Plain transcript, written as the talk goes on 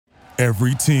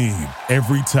Every team,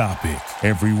 every topic,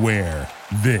 everywhere.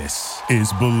 This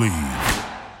is Believe.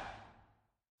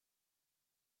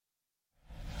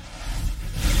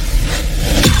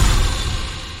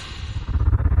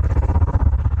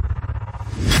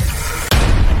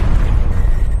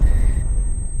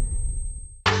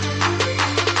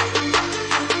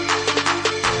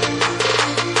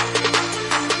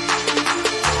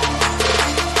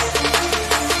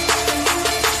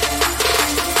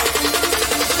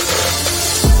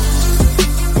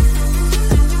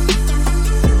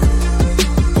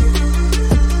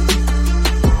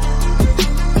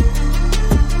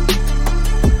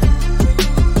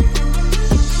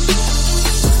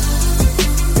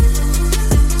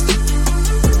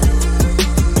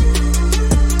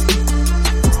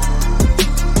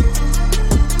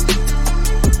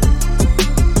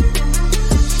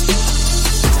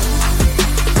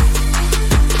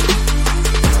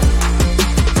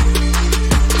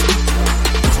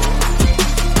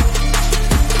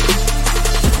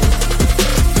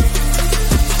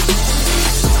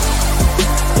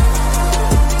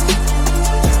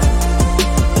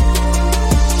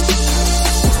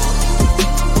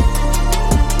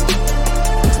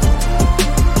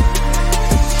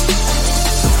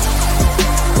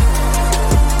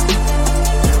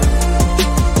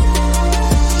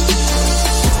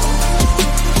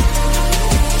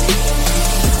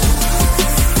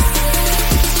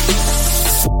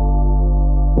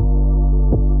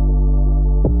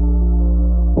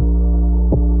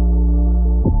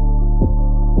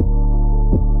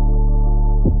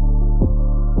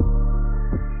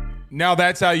 Now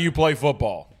that's how you play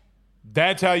football.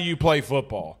 That's how you play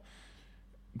football.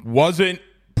 Wasn't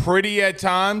pretty at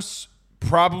times.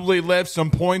 Probably left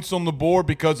some points on the board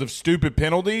because of stupid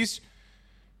penalties.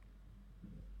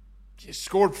 Just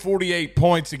scored 48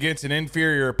 points against an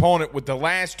inferior opponent with the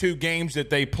last two games that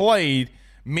they played,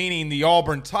 meaning the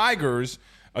Auburn Tigers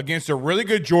against a really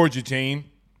good Georgia team.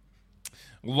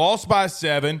 Lost by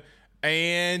 7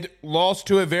 and lost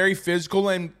to a very physical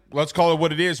and, let's call it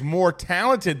what it is, more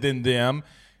talented than them.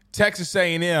 Texas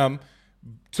A&M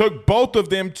took both of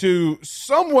them to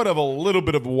somewhat of a little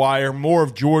bit of a wire, more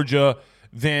of Georgia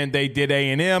than they did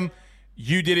A&M.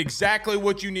 You did exactly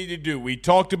what you needed to do. We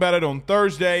talked about it on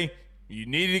Thursday. You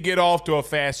needed to get off to a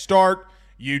fast start.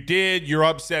 You did. You're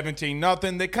up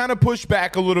 17-0. They kind of pushed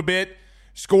back a little bit.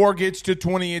 Score gets to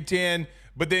 20-10,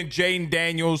 but then Jaden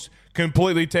Daniels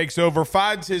completely takes over,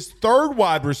 finds his third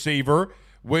wide receiver,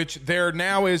 which there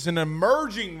now is an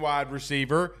emerging wide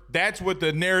receiver. That's what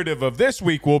the narrative of this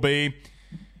week will be.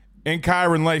 And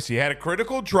Kyron Lacey had a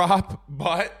critical drop,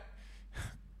 but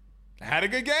had a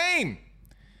good game.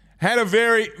 Had a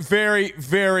very, very,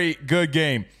 very good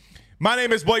game. My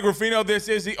name is Blake Ruffino. This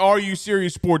is the Are You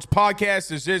Serious Sports Podcast.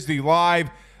 This is the live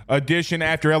edition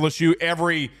after LSU.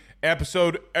 Every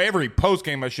episode, every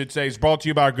postgame, I should say, is brought to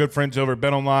you by our good friends over at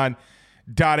betonline.ag.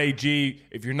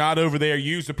 If you're not over there,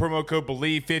 use the promo code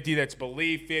BELIEVE50. That's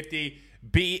BELIEVE50,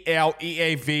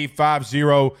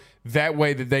 BLEAV50. That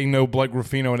way that they know Blake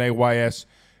Ruffino and AYS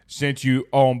sent you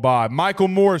on by. Michael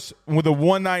Morris with a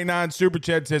 199 Super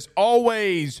Chat says,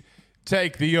 always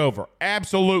take the over.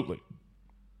 Absolutely.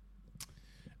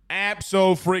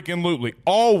 Abso-freaking-lutely.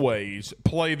 Always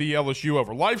play the LSU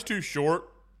over. Life's too short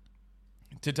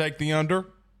to take the under,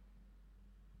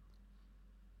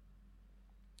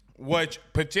 which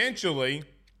potentially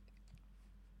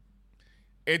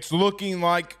it's looking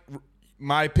like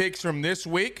my picks from this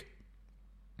week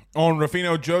on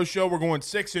Ruffino Joe Show. We're going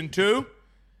 6-2.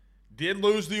 Did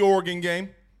lose the Oregon game,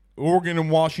 Oregon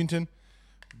and Washington,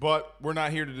 but we're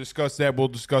not here to discuss that. We'll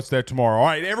discuss that tomorrow. All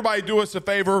right, everybody do us a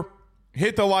favor.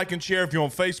 Hit the like and share if you're on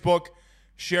Facebook.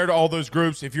 Share to all those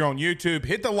groups. If you're on YouTube,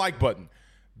 hit the like button.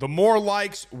 The more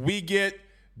likes we get,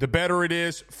 the better it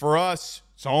is for us.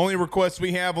 It's the only request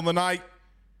we have on the night.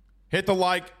 Hit the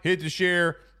like, hit the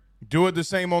share. Do it the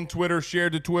same on Twitter. Share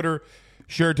to Twitter.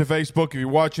 Share it to Facebook. If you're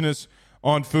watching us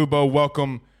on Fubo,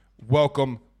 welcome,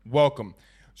 welcome, welcome.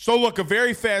 So, look, a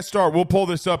very fast start. We'll pull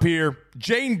this up here.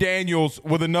 Jaden Daniels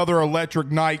with another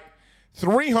electric night.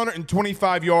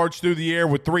 325 yards through the air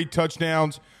with 3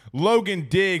 touchdowns. Logan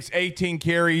Diggs, 18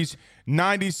 carries,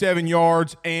 97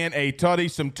 yards, and a tutty.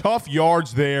 Some tough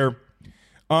yards there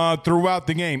throughout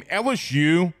the game.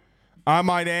 LSU, I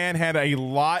might add, had a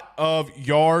lot of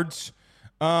yards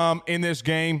in this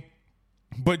game,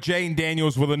 but Jaden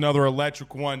Daniels with another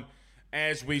electric one,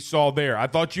 as we saw there. I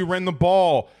thought you ran the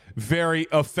ball very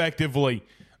effectively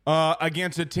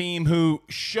against a team who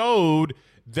showed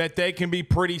that they can be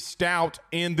pretty stout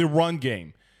in the run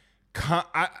game.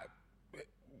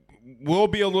 We'll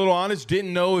be a little honest,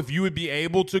 didn't know if you would be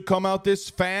able to come out this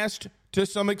fast to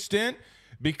some extent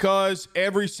because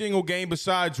every single game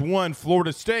besides one,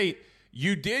 Florida State,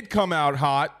 you did come out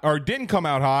hot or didn't come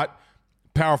out hot.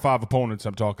 Power 5 opponents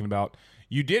I'm talking about.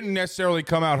 You didn't necessarily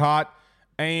come out hot,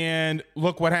 and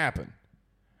look what happened.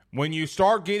 When you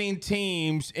start getting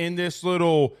teams in this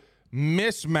little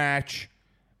mismatch,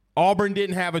 Auburn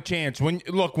didn't have a chance. When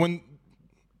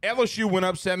LSU went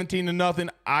up 17-0,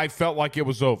 I felt like it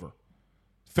was over.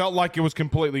 Felt like it was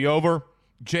completely over.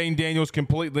 Jane Daniels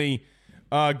completely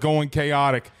going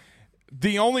chaotic.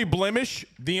 The only blemish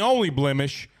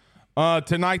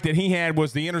tonight that he had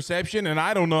was the interception, and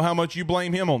I don't know how much you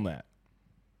blame him on that.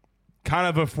 Kind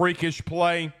of a freakish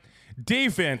play.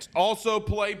 Defense also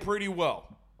played pretty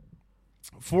well.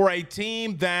 For a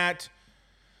team that,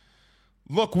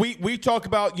 look, we talk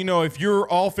about, if your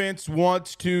offense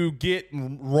wants to get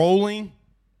rolling,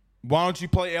 why don't you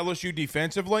play LSU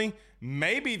defensively?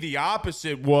 Maybe the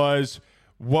opposite was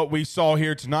what we saw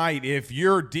here tonight. If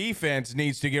your defense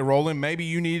needs to get rolling, maybe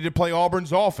you needed to play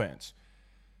Auburn's offense.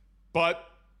 But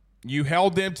you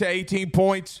held them to 18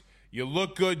 points. You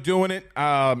look good doing it.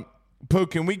 Pooh,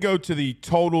 can we go to the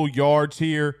total yards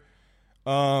here,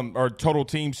 or total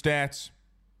team stats?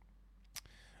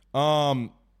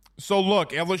 So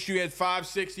look, LSU had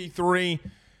 563.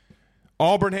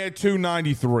 Auburn had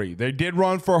 293. They did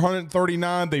run for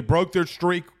 139. They broke their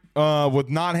streak with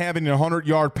not having a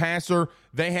 100-yard passer.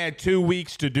 They had 2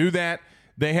 weeks to do that.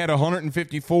 They had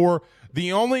 154.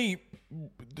 The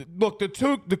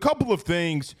couple of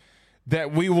things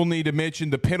that we will need to mention,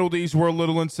 the penalties were a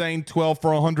little insane. 12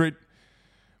 for 100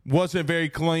 wasn't very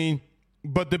clean.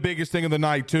 But the biggest thing of the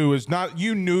night, too, is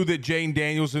you knew that Jane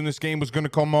Daniels in this game was going to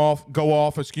go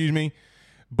off.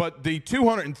 But the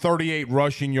 238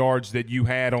 rushing yards that you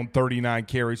had on 39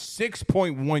 carries,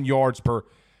 6.1 yards per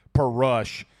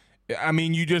rush. I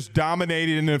mean, you just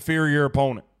dominated an inferior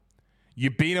opponent.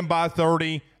 You beat them by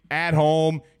 30 at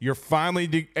home. You're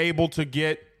finally able to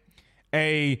get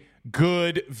a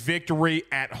good victory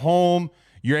at home.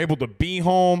 You're able to be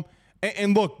home.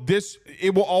 And look,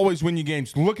 it will always win you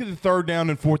games. Look at the 3rd down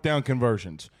and 4th down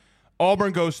conversions.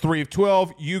 Auburn goes 3 of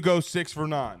 12. You go 6 for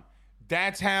 9.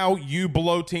 That's how you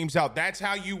blow teams out. That's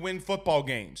how you win football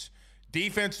games.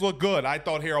 Defense looked good. I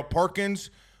thought Harold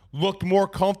Perkins looked more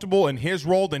comfortable in his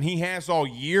role than he has all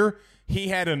year. He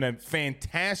had a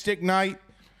fantastic night.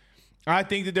 I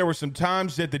think that there were some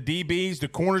times that the DBs, the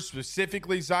corners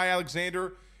specifically, Zy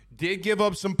Alexander, did give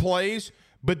up some plays,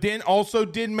 but then also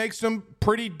did make some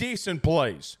pretty decent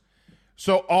plays.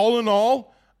 So all in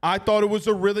all, I thought it was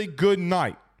a really good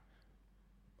night.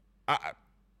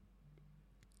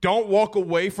 Don't walk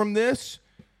away from this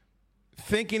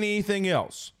thinking anything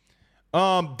else.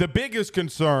 The biggest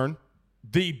concern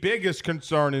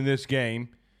in this game,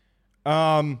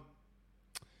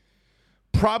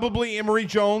 probably Emory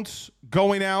Jones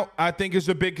going out, I think is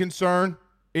a big concern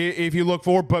if you look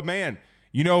forward. But, man,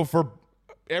 for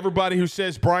everybody who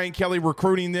says Brian Kelly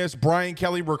recruiting this, Brian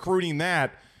Kelly recruiting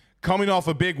that, coming off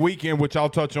a big weekend, which I'll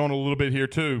touch on a little bit here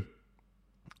too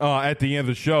at the end of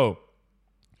the show.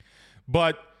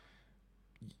 But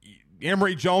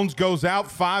Emory Jones goes out,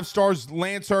 5 stars,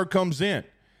 Lance Hurd comes in.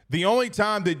 The only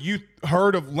time that you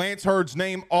heard of Lance Hurd's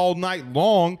name all night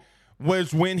long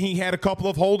was when he had a couple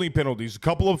of holding penalties, a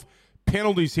couple of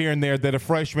penalties here and there that a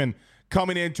freshman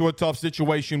coming into a tough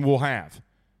situation will have.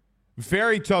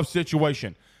 Very tough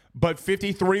situation. But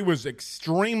 53 was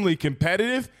extremely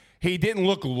competitive. He didn't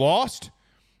look lost.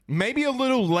 Maybe a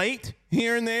little late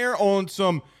here and there on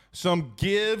some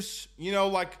gives,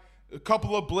 like a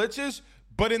couple of blitzes.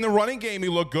 But in the running game, he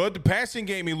looked good. The passing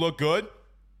game, he looked good.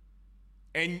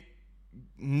 And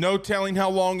no telling how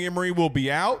long Emory will be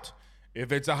out.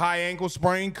 If it's a high ankle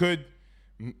sprain,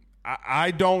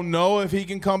 I don't know if he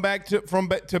can come back to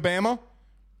Bama.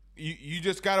 You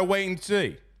just got to wait and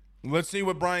see. Let's see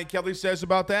what Brian Kelly says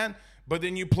about that. But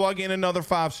then you plug in another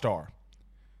 5-star.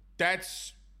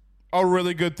 That's a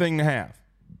really good thing to have.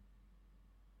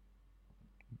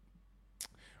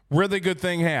 Really good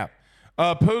thing to have.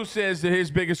 Pooh says that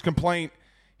his biggest complaint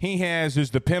he has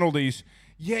is the penalties.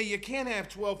 Yeah, you can't have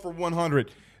 12 for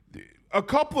 100. A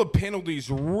couple of penalties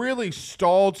really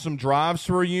stalled some drives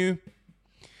for you.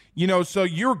 So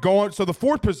the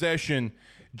 4th possession,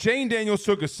 Jane Daniels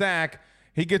took a sack.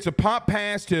 He gets a pop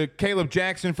pass to Caleb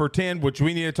Jackson for 10, which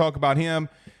we need to talk about him.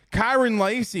 Kyron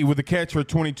Lacey with a catch for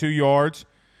 22 yards.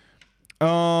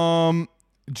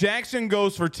 Jackson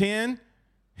goes for 10.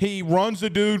 He runs the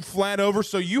dude flat over.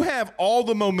 So you have all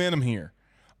the momentum here.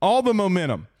 All the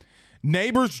momentum.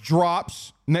 Neighbors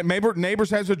drops.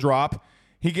 Neighbors has a drop.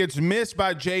 He gets missed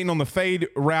by Jaden on the fade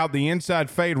route, the inside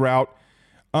fade route.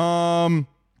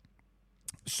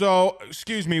 So,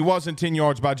 excuse me, it wasn't 10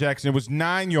 yards by Jackson. It was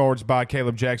 9 yards by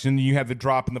Caleb Jackson. You have the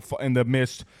drop in the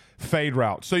missed fade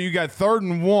route. So you got 4th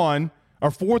and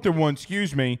 1,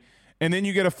 excuse me, and then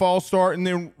you get a false start, and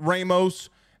then Ramos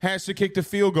has to kick the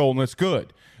field goal, and that's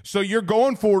good. So you're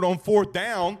going for it on 4th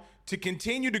down to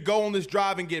continue to go on this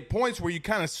drive and get points where you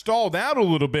kind of stalled out a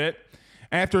little bit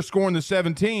after scoring the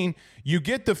 17. You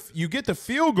get the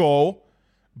field goal,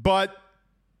 but,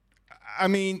 I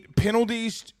mean,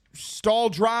 penalties – stall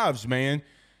drives, man.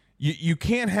 You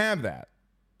can't have that.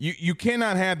 You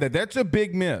cannot have that. That's a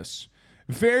big miss.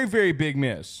 Very, very big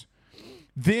miss.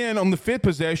 Then on the 5th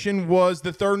possession was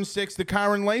the 3rd and 6, the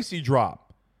Kyron Lacy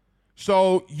drop.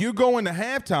 So you go into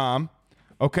halftime,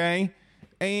 okay,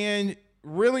 and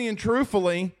really and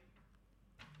truthfully,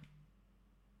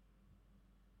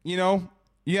 you know,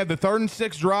 you have the 3rd and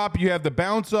 6 drop, you have the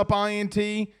bounce up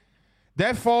INT.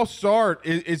 That false start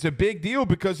is a big deal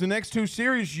because the next 2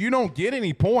 series, you don't get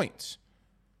any points.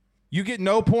 You get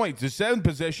no points. The 7th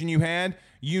possession you had,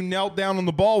 you knelt down on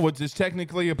the ball, which is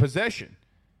technically a possession.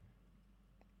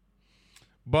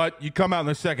 But you come out in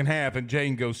the second half and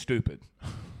Jane goes stupid.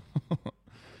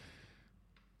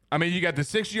 I mean, you got the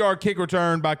 60-yard kick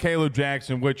return by Caleb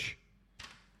Jackson, which,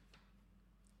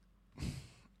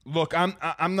 look, I'm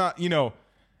not, you know,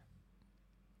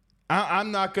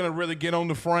 I'm not going to really get on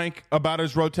to Frank about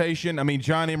his rotation. I mean,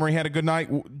 John Emery had a good night.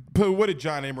 What did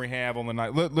John Emery have on the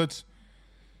night? Let's,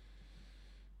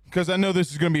 because I know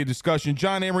this is going to be a discussion.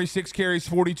 John Emery, 6 carries,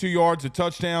 42 yards, a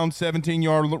touchdown,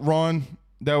 17-yard run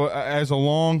that was, as a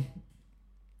long.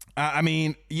 I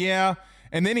mean, yeah.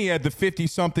 And then he had the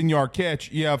 50-something yard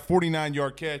catch. Yeah,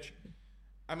 49-yard catch.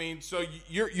 I mean, so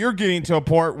you're getting to a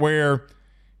part where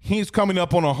he's coming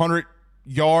up on 100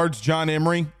 yards, John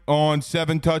Emery, on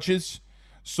 7 touches.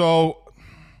 So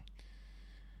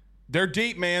they're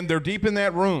deep, man. They're deep in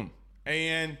that room.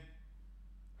 And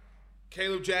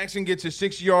Caleb Jackson gets a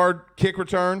 60-yard kick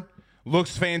return.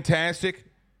 Looks fantastic.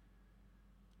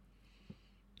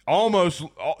 Almost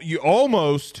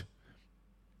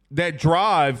that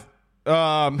drive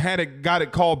got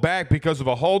it called back because of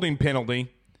a holding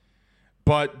penalty,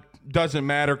 but doesn't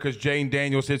matter because Jane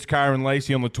Daniels hits Kyron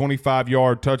Lacy on the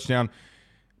 25-yard touchdown.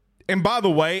 And by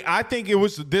the way, I think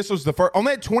this was the first on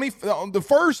that the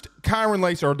first Kyron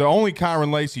Lacy, or the only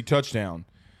Kyron Lacy touchdown.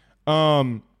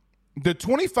 The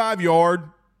 25-yard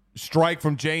strike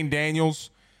from Jane Daniels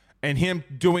and him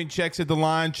doing checks at the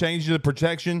line, changing the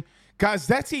protection. Guys,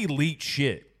 that's elite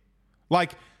shit.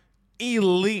 Like,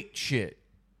 elite shit.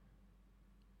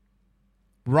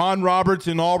 Ron Roberts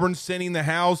in Auburn sending the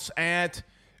house at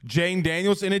Jane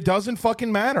Daniels, and it doesn't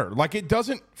fucking matter. Like, it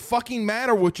doesn't fucking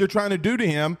matter what you're trying to do to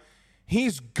him.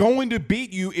 He's going to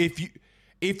beat you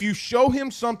if you show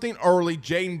him something early.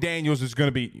 Jane Daniels is going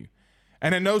to beat you.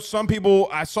 And I know some people,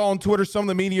 I saw on Twitter, some of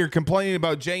the media are complaining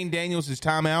about Jane Daniels'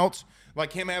 timeouts,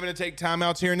 like him having to take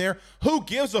timeouts here and there. Who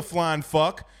gives a flying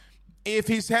fuck if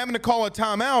he's having to call a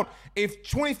timeout if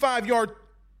 25-yard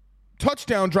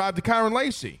touchdown drive to Kyron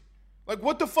Lacy? Like,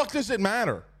 what the fuck does it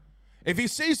matter? If he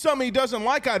sees something he doesn't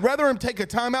like, I'd rather him take a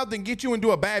timeout than get you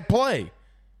into a bad play.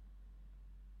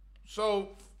 So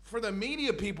for the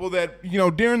media people that, you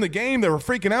know, during the game they were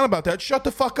freaking out about that, shut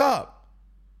the fuck up.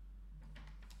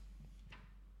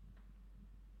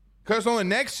 Because on the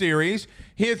next series,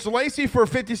 he hits Lacy for a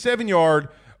 57-yard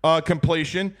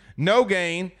completion, no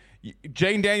gain.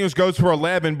 Jane Daniels goes for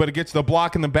 11, but it gets the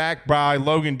block in the back by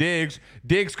Logan Diggs.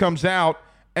 Diggs comes out,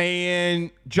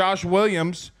 and Josh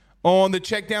Williams on the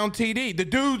check down TD. The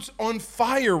dude's on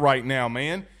fire right now,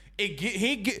 man.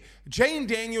 Jane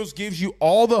Daniels gives you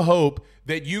all the hope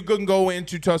that you can go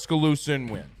into Tuscaloosa and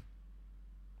win.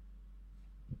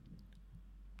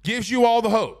 Gives you all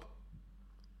the hope.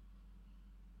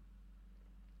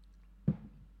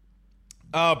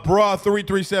 Bruh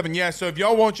 337. Yeah, so if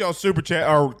y'all want y'all super chat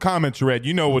or comments read,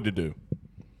 you know what to do.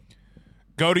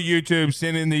 Go to YouTube,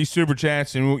 send in these super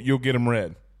chats, and you'll get them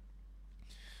read.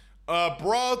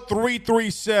 Bruh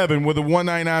 337 with a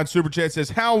 199 super chat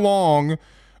says, how long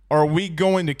are we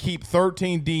going to keep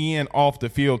 13 DN off the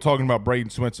field? Talking about Braden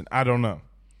Swinson. I don't know.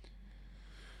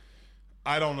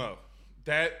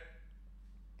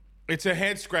 It's a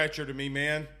head scratcher to me,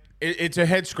 man. It's a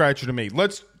head scratcher to me.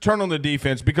 Let's turn on the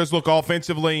defense because, look,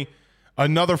 offensively,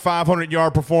 another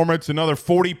 500-yard performance, another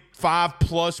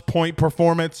 45-plus point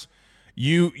performance.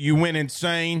 You went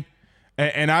insane,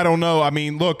 and I don't know. I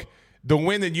mean, look, the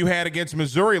win that you had against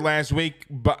Missouri last week,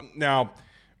 but now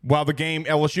while the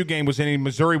LSU game was ending,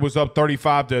 Missouri was up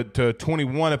 35 to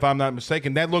 21, if I'm not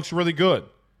mistaken. That looks really good.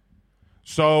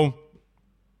 So,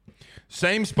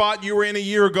 same spot you were in a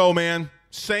year ago, man.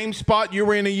 Same spot you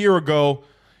were in a year ago.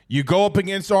 You go up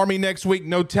against Army next week,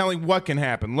 no telling what can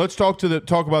happen. Let's talk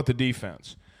about the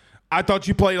defense. I thought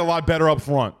you played a lot better up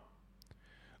front.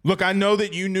 Look, I know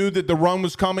that you knew that the run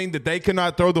was coming, that they could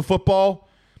not throw the football.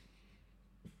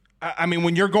 I mean,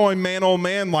 when you're going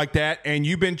man-on-man like that and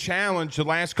you've been challenged the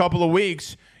last couple of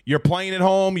weeks, you're playing at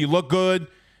home, you look good.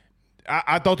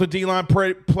 I thought the D-line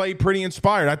played pretty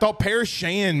inspired. I thought Paris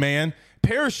Shand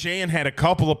had a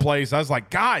couple of plays. I was like,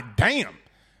 God damn.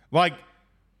 Like,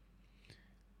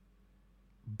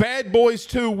 Bad Boys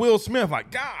 2, Will Smith. Like,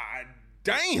 God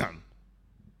damn.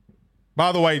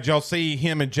 By the way, did y'all see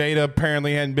him and Jada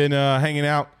apparently hadn't been hanging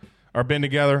out or been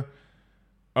together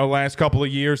the last couple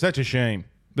of years? That's a shame.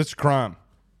 That's a crime.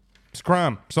 It's a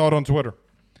crime. Saw it on Twitter.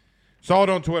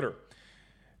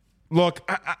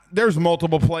 Look, there's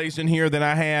multiple plays in here that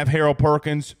I have. Harold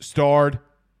Perkins starred.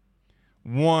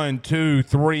 1, 2,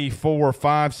 3, 4,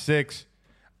 5, 6.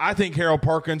 I think Harold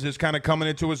Perkins is kind of coming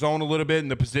into his own a little bit in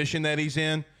the position that he's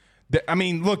in. I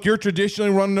mean, look, you're traditionally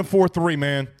running a 4-3,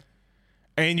 man,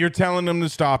 and you're telling them to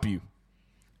stop you.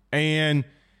 And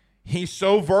he's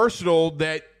so versatile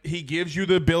that he gives you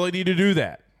the ability to do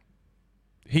that.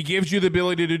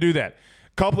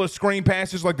 Couple of screen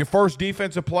passes, like the first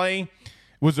defensive play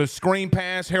was a screen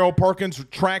pass. Harold Perkins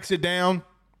tracks it down,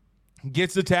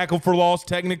 gets the tackle for loss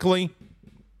technically.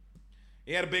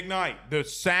 He had a big night. The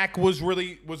sack was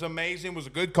amazing, was a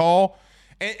good call.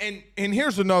 And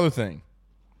here's another thing.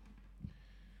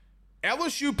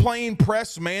 LSU playing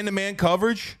press man-to-man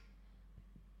coverage.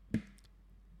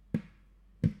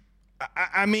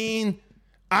 I mean,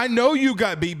 I know you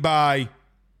got beat by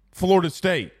Florida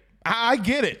State. I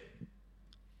get it.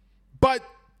 But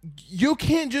you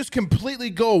can't just completely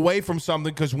go away from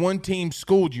something because one team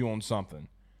schooled you on something.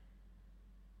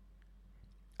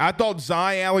 I thought Zy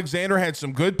Alexander had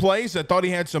some good plays. I thought he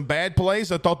had some bad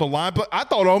plays. I thought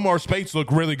Omar Speights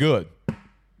looked really good,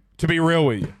 to be real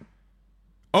with you.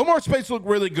 Omar Speights looked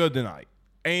really good tonight.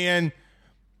 And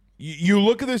you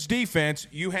look at this defense,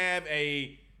 you have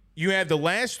the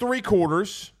last 3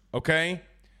 quarters, okay?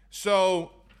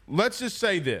 So let's just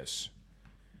say this.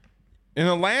 In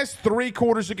the last 3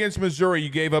 quarters against Missouri, you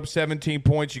gave up 17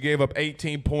 points. You gave up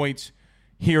 18 points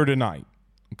here tonight.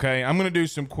 Okay, I'm going to do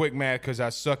some quick math because I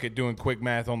suck at doing quick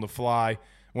math on the fly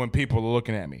when people are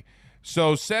looking at me.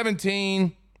 So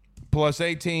 17 plus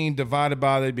 18 divided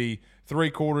by, that'd be 3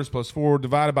 quarters plus 4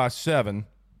 divided by 7.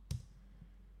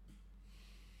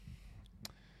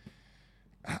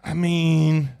 I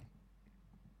mean,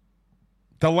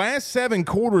 the last 7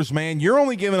 quarters, man, you're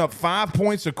only giving up 5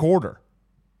 points a quarter.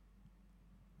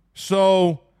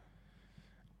 So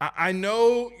I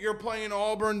know you're playing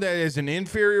Auburn that is an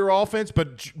inferior offense,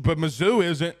 but Mizzou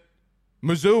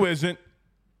isn't.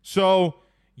 So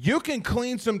you can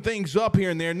clean some things up here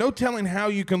and there. No telling how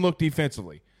you can look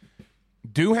defensively.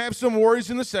 Do have some worries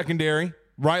in the secondary,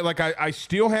 right? Like I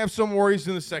still have some worries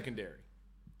in the secondary.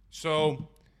 So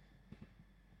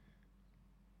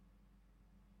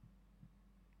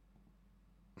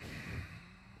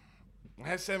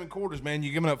last 7 quarters, man,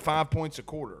 you're giving up 5 points a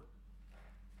quarter.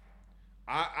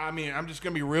 I mean, I'm just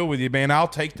going to be real with you, man. I'll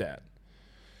take that.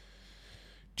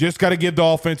 Just got to give the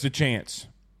offense a chance.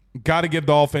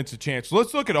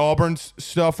 Let's look at Auburn's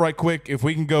stuff right quick. If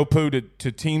we can go, Pooh,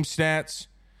 to team stats.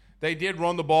 They did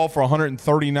run the ball for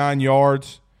 139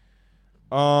 yards.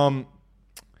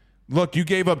 Look, you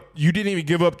didn't even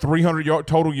give up 300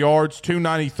 total yards,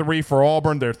 293 for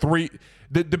Auburn.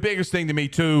 The biggest thing to me,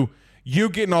 too, you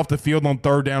getting off the field on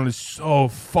 3rd down is so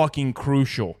fucking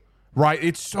crucial. Right?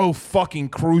 It's so fucking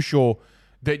crucial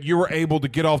that you were able to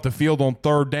get off the field on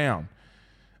 3rd down.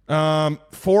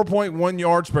 4.1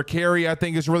 yards per carry, I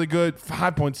think, is really good.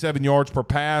 5.7 yards per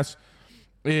pass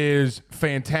is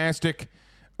fantastic.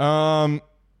 So,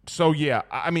 yeah,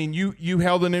 I mean, you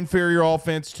held an inferior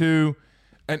offense to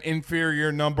an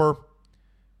inferior number.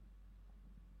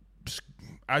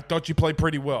 I thought you played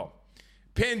pretty well.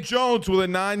 Penn Jones with a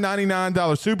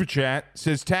 $9.99 super chat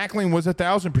says tackling was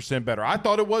 1,000% better. I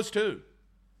thought it was too.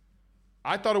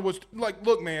 Like,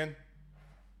 look, man,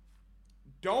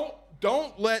 don't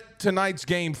let tonight's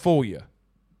game fool you.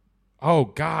 Oh,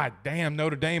 God damn,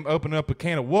 Notre Dame opened up a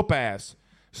can of whoop ass.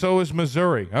 So is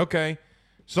Missouri. Okay.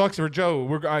 Sucks for Joe.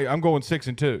 I'm going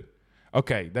 6-2.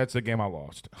 Okay, that's the game I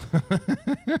lost.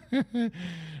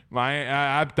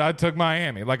 I took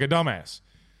Miami like a dumbass.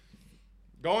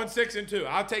 Going 6-2.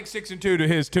 I'll take 6-2 to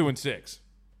his 2-6.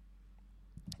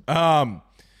 But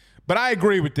I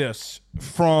agree with this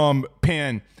from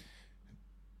Penn.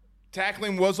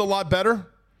 Tackling was a lot better.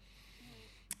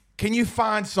 Can you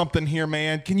find something here,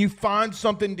 man? Can you find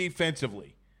something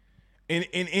defensively? And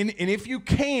if you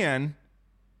can,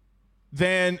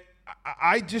 then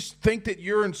I just think that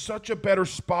you're in such a better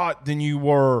spot than you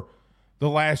were the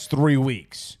last 3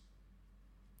 weeks.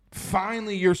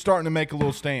 Finally, you're starting to make a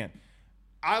little stand.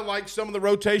 I like some of the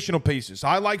rotational pieces.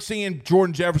 I like seeing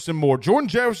Jordan Jefferson more. Jordan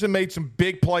Jefferson made some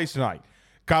big plays tonight.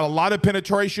 Got a lot of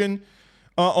penetration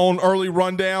on early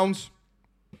rundowns.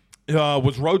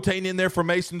 Was rotating in there for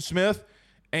Mason Smith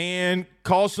and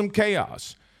caused some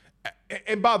chaos.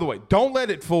 And by the way, don't let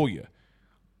it fool you.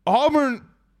 Auburn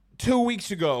 2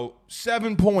 weeks ago,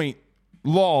 7-point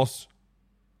loss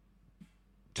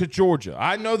to Georgia.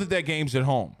 I know that game's at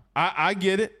home. I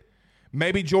get it.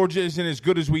 Maybe Georgia isn't as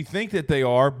good as we think that they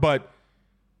are, but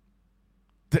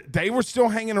they were still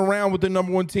hanging around with the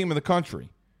number one team in the country.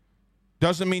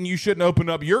 Doesn't mean you shouldn't open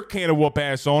up your can of whoop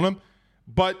ass on them,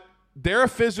 but they're a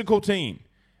physical team,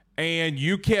 and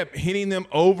you kept hitting them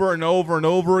over and over and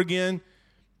over again,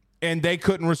 and they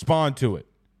couldn't respond to it.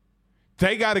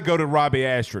 They got to go to Robbie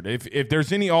Ashford. If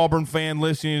there's any Auburn fan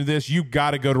listening to this, you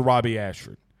got to go to Robbie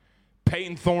Ashford.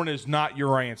 Peyton Thorne is not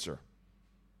your answer.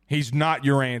 He's not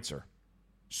your answer.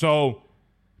 So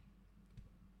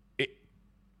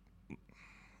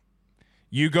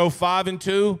you go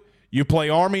 5-2. You play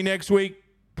Army next week,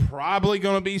 probably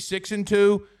going to be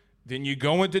 6-2. Then you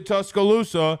go into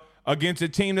Tuscaloosa against a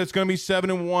team that's going to be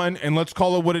 7-1, and let's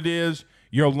call it what it is.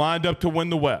 You're lined up to win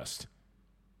the West.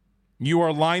 You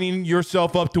are lining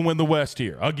yourself up to win the West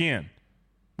here again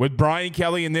with Brian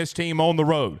Kelly and this team on the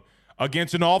road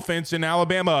against an offense in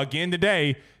Alabama again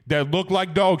today that looked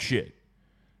like dog shit.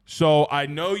 So I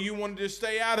know you wanted to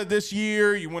stay out of this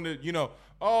year. You wanted,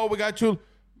 we got to.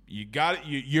 You got it.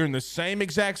 You're in the same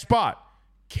exact spot.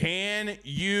 Can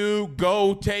you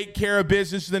go take care of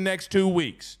business in the next 2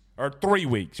 weeks or 3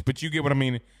 weeks? But you get what I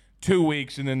mean. 2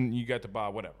 weeks, and then you got to buy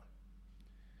whatever.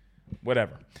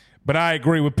 But I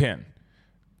agree with Penn.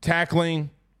 Tackling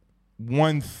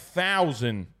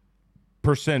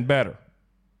 1,000% better.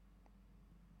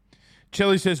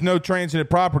 Chili says no transitive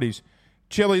properties.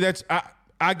 Chili,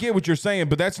 I get what you're saying,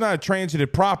 but that's not a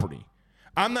transitive property.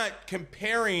 I'm not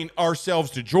comparing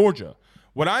ourselves to Georgia.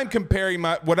 What I'm comparing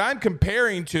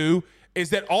to is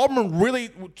that Auburn really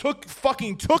took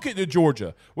it to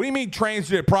Georgia. What do you mean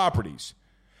transitive properties?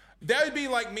 That would be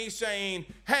like me saying,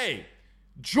 hey,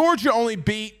 Georgia only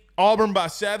beat Auburn by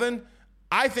 7.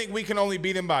 I think we can only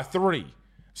beat them by 3.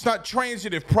 It's not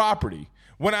transitive property.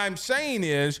 What I'm saying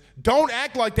is, don't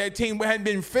act like that team hadn't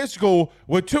been physical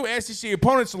with 2 SEC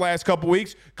opponents the last couple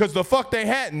weeks, because the fuck they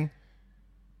hadn't.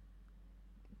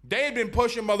 They had been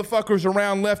pushing motherfuckers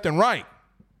around left and right.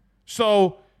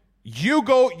 So you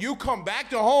come back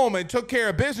to home and took care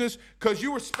of business because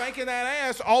you were spanking that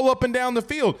ass all up and down the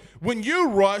field. When you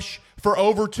rush for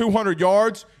over 200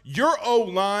 yards, your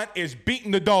O-line is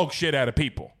beating the dog shit out of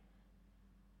people.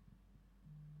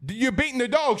 You're beating the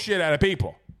dog shit out of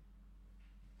people.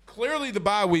 Clearly the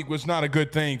bye week was not a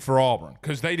good thing for Auburn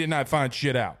because they did not find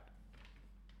shit out.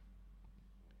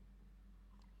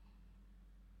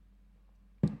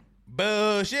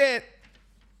 Bullshit.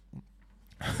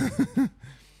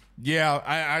 Yeah,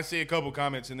 I see a couple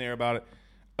comments in there about it.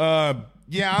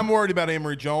 Yeah, I'm worried about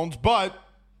Emory Jones, but,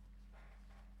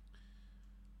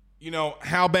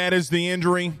 how bad is the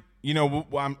injury?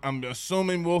 I'm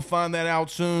assuming we'll find that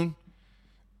out soon.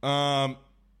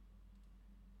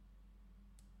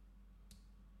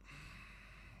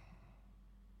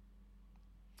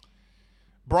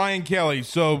 Brian Kelly.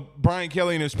 So Brian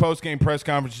Kelly in his post-game press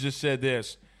conference just said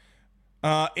this.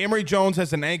 Emory Jones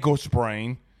has an ankle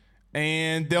sprain,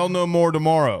 and they'll know more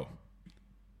tomorrow.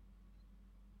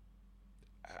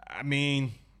 I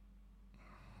mean,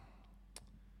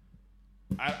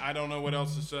 I don't know what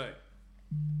else to say.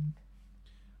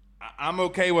 I'm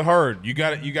okay with Hurd. You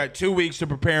got 2 weeks to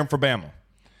prepare him for Bama.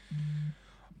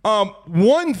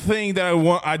 One thing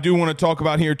that I do want to talk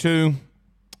about here too,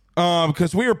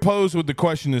 because we were posed with the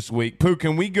question this week. Pooh,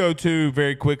 can we go to,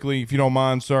 very quickly, if you don't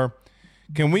mind, sir,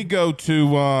 can we go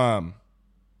to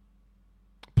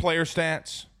player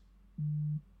stats?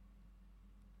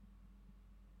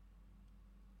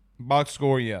 Box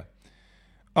score, yeah.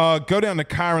 Go down to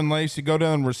Kyron Lacey. Go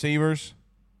down receivers.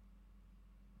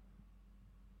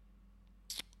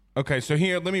 Okay, so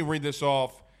here, let me read this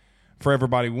off for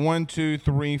everybody. 1, 2,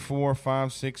 3, 4,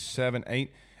 5, 6, 7,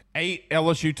 8. 8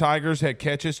 LSU Tigers had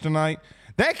catches tonight.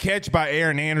 That catch by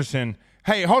Aaron Anderson.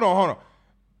 Hey, hold on.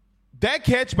 That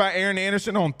catch by Aaron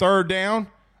Anderson on third down.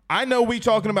 I know we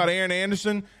talking about Aaron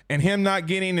Anderson and him not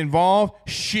getting involved.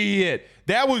 Shit.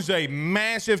 That was a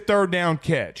massive third down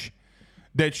catch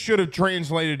that should have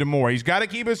translated to more. He's got to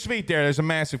keep his feet there. There's a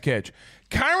massive catch.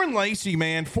 Kyron Lacey,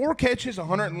 man, 4 catches,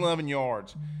 111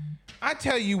 yards. I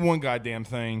tell you one goddamn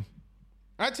thing.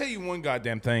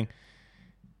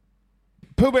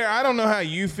 Pooh Bear, I don't know how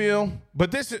you feel,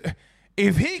 but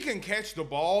if he can catch the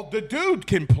ball, the dude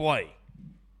can play,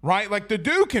 right? Like, the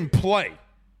dude can play.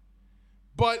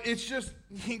 But it's just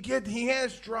he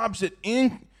has drops at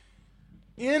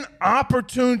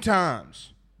inopportune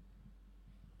times.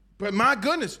 But my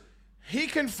goodness, he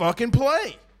can fucking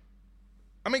play.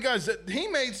 I mean, guys, he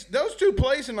made those 2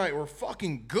 plays tonight were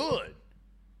fucking good.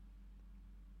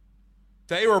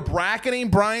 They were bracketing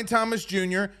Brian Thomas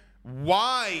Jr.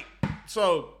 Why?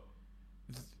 So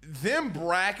them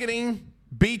bracketing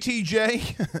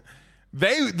BTJ,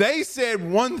 they said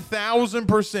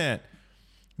 1,000%.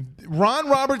 Ron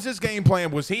Roberts' game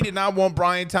plan was he did not want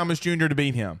Brian Thomas Jr. to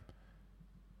beat him.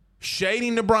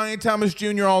 Shading to Brian Thomas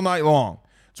Jr. all night long.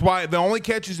 That's why the only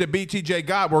catches that BTJ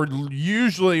got were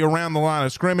usually around the line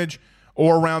of scrimmage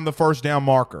or around the first down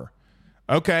marker.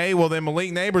 Okay, well then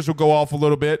Malik Neighbors will go off a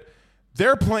little bit.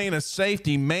 They're playing a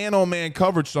safety man-on-man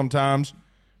coverage sometimes,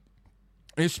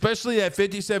 especially that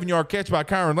 57-yard catch by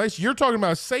Kyron Lacey. You're talking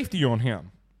about safety on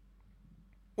him.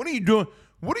 What are you doing?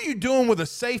 What are you doing with a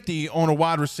safety on a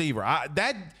wide receiver?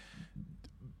 That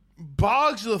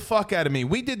bogs the fuck out of me.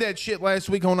 We did that shit last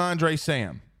week on Andre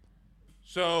Sam.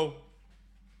 So,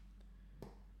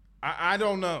 I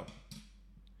don't know.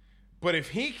 But if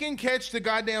he can catch the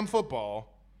goddamn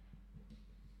football,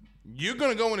 you're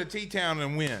going to go into T-Town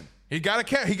and win. He got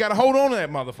to hold on to that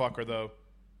motherfucker, though.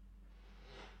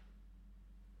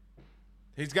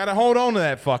 He's got to hold on to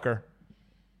that fucker.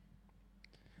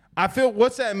 I feel,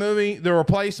 what's that movie, The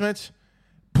Replacements?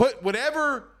 Put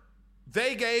whatever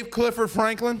they gave Clifford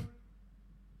Franklin,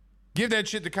 give that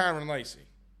shit to Kyron Lacey.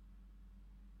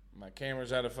 My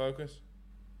camera's out of focus.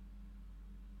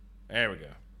 There we go.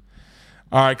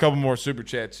 All right, a couple more super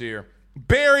chats here.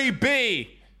 Barry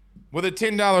B with a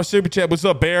 $10 super chat. What's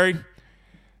up, Barry?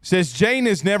 Says, Jaden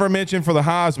is never mentioned for the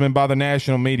Heisman by the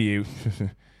national media.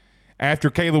 After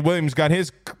Caleb Williams got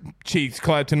his cheeks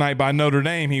clapped tonight by Notre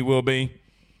Dame, he will be.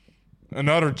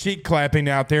 Another cheek clapping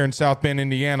out there in South Bend,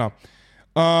 Indiana.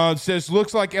 Says,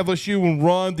 looks like LSU will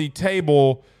run the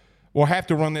table. Will have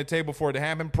to run that table for it to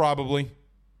happen. Probably.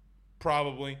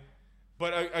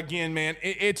 But again, man,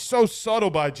 it's so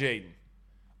subtle by Jaden.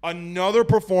 Another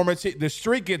performance. The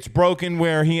streak gets broken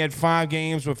where he had 5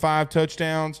 games with 5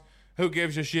 touchdowns. Who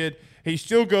gives a shit? He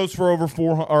still goes for over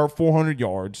 400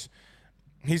 yards.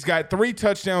 He's got 3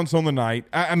 touchdowns on the night.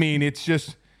 I mean, it's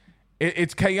just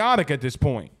it's chaotic at this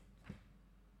point.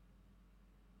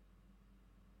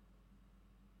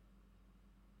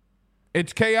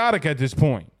 It's chaotic at this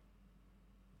point.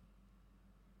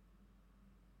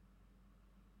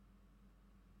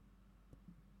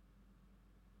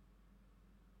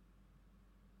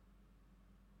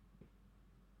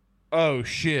 Oh,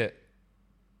 shit.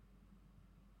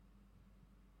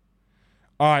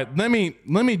 All right, let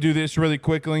me do this really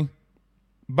quickly.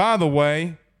 By the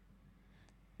way,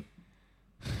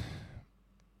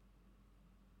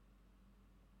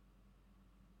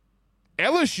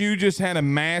 LSU just had a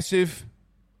massive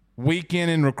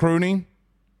weekend in recruiting.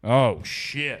 Oh,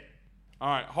 shit. All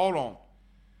right, hold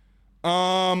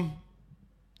on.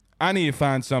 I need to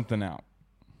find something out.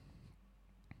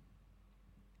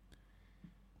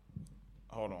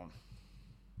 Hold on.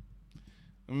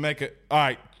 Make it. All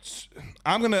right.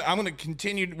 I'm gonna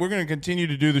continue. We're gonna continue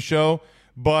to do the show,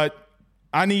 but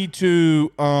I need to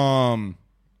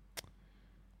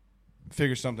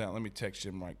figure something out. Let me text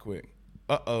him right quick.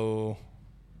 Uh-oh.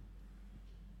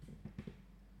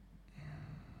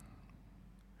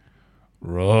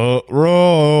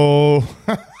 Roll.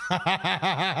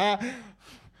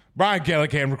 Brian Kelly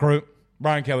can't recruit.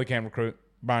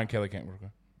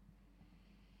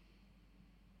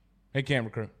 He can't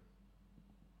recruit.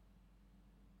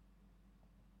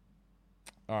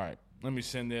 All right. Let me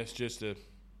send this just to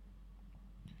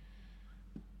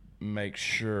make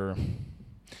sure.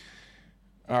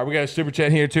 All right, we got a super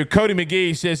chat here, too. Cody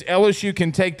McGee says, LSU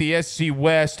can take the SEC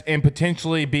West and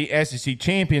potentially be SEC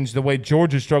champions the way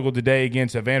Georgia struggled today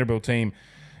against a Vanderbilt team.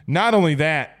 Not only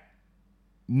that,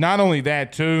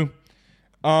 too.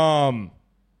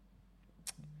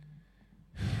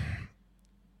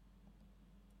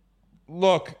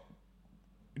 Look,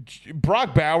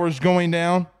 Brock Bowers going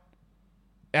down,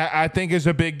 I think is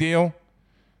a big deal.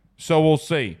 So we'll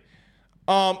see.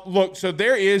 Look, so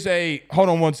there is hold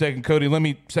on one second, Cody. Let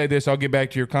me say this. I'll get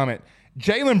back to your comment.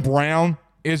 Jaylen Brown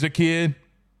is a kid,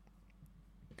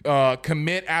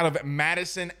 commit out of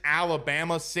Madison,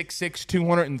 Alabama, 6'6",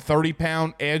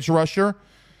 230-pound edge rusher.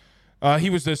 He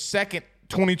was the second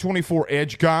 2024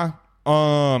 edge guy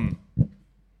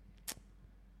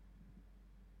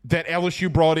that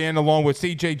LSU brought in along with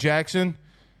C.J. Jackson.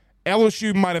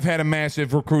 LSU might have had a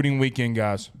massive recruiting weekend,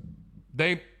 guys.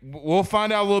 We'll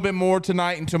find out a little bit more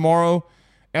tonight and tomorrow.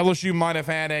 LSU might have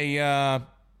had a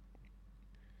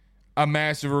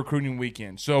massive recruiting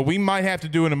weekend. So we might have to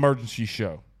do an emergency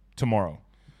show tomorrow.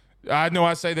 I know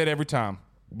I say that every time.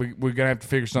 We're going to have to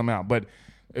figure something out. But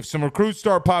if some recruits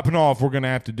start popping off, we're going to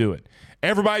have to do it.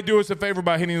 Everybody do us a favor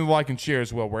by hitting the like and share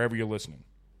as well, wherever you're listening.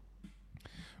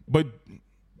 But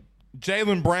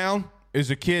Jaylen Brown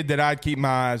is a kid that I'd keep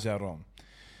my eyes out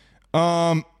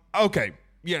on. Okay.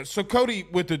 Yeah, so Cody,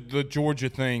 with the Georgia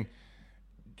thing,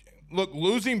 look,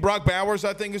 losing Brock Bowers,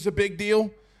 I think, is a big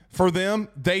deal for them.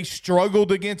 They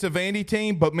struggled against a Vandy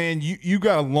team, but, man, you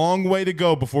got a long way to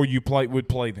go before you would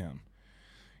play them.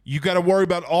 You got to worry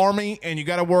about Army, and you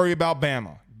got to worry about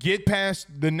Bama. Get past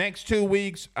the next 2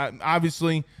 weeks.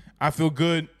 Obviously, I feel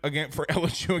good for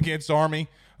LSU against Army.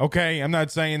 Okay, I'm not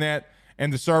saying that,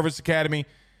 and the Service Academy.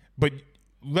 But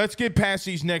let's get past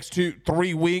these next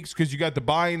 3 weeks because you got the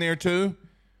bye in there too.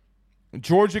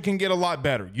 Georgia can get a lot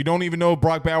better. You don't even know if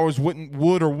Brock Bowers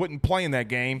would or wouldn't play in that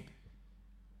game.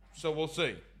 So we'll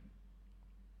see.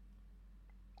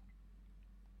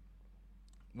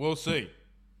 We'll see.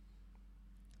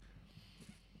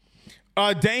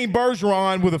 Dane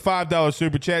Bergeron with a $5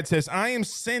 super chat says, I am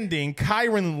sending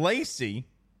Kyron Lacey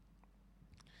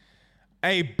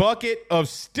a bucket of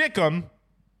Stickum.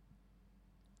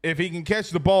 If he can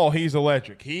catch the ball, he's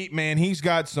electric. He's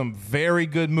got some very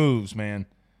good moves, man.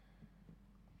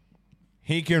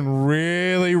 He can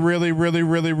really, really, really,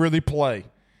 really, really play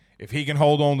if he can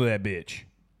hold on to that bitch.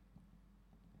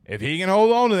 If he can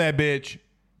hold on to that bitch,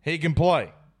 he can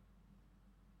play.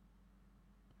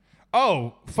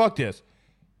 Oh, fuck this.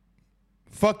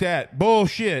 Fuck that.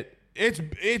 Bullshit.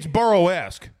 It's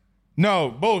Burrow-esque.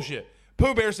 No, bullshit.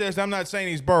 Pooh Bear says, I'm not saying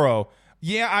he's Burrow.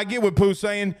 Yeah, I get what Pooh's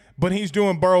saying, but he's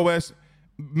doing Burrow-esque.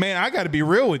 Man, I got to be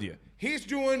real with you. He's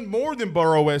doing more than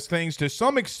Burrow-esque things to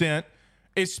some extent,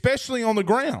 especially on the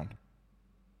ground.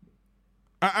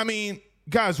 I mean,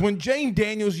 guys, when Jane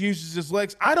Daniels uses his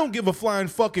legs, I don't give a flying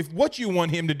fuck what you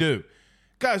want him to do.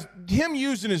 Guys, him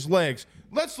using his legs,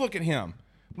 let's look at him.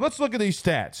 Let's look at these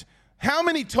stats. How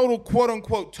many total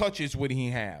quote-unquote touches would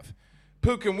he have?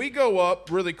 Pooh, can we go up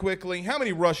really quickly? How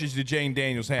many rushes did Jane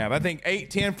Daniels have? I think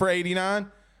 10 for 89.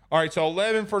 All right, so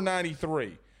 11 for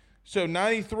 93. So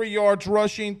 93 yards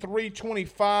rushing,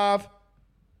 325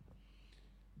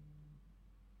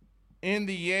 in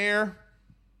the air.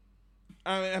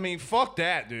 I mean, fuck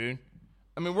that, dude.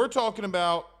 I mean, we're talking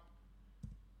about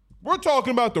the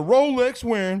Rolex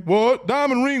wearing, what?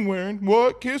 Diamond ring wearing,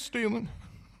 what? Kiss stealing.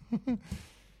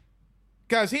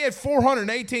 Guys, he had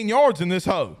 418 yards in this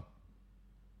hoe.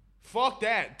 Fuck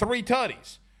that. 3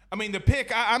 tutties. I mean, the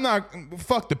pick,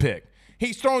 fuck the pick.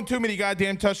 He's throwing too many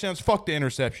goddamn touchdowns. Fuck the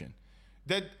interception.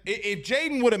 That if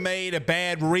Jaden would have made a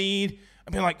bad read,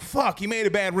 I'd be like, fuck, he made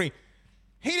a bad read.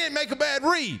 He didn't make a bad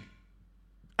read.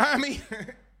 I mean,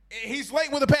 he's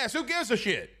late with a pass. Who gives a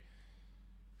shit?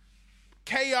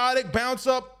 Chaotic, bounce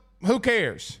up, who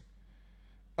cares?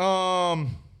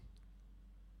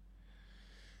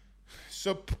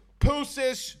 So Pooh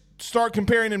says start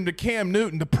comparing him to Cam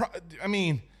Newton. I'm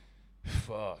going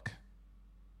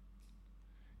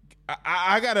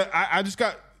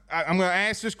to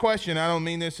ask this question. I don't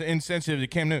mean this insensitive to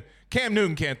Cam Newton. Cam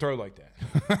Newton can't throw like that.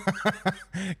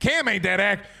 Cam ain't that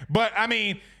accurate. But, I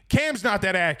mean, Cam's not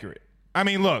that accurate. I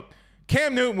mean, look,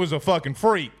 Cam Newton was a fucking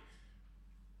freak.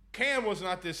 Cam was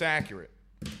not this accurate.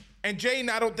 And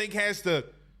Jaden, I don't think, has the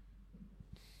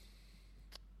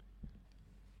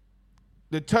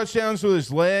touchdowns with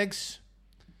his legs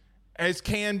as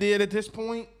Cam did at this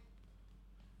point.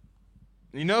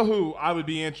 You know who I would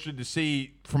be interested to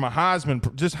see from a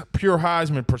Heisman, just pure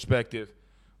Heisman perspective?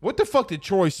 What the fuck did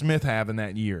Troy Smith have in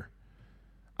that year?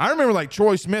 I remember like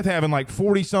Troy Smith having like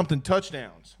 40-something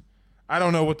touchdowns. I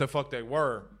don't know what the fuck they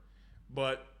were,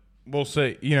 but we'll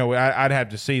see. You know, I'd have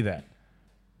to see that.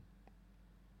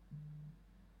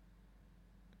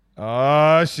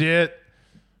 Oh, shit.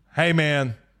 Hey,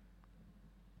 man.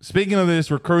 Speaking of this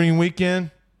recruiting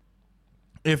weekend,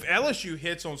 if LSU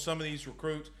hits on some of these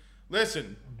recruits,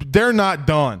 listen, they're not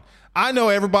done. I know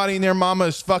everybody and their mama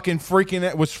is fucking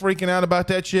freaking out about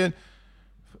that shit.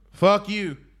 Fuck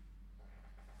you.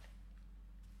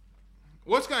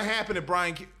 What's going to happen to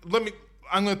Brian?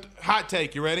 I'm going to hot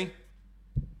take. You ready?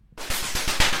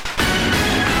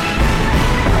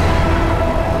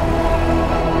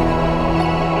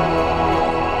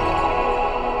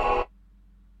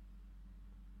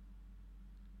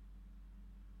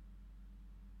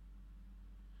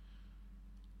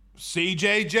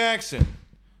 C.J. Jackson.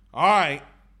 All right.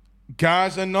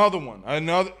 Guys, another one.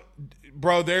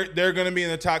 Bro, they're going to be in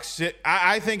the top 6.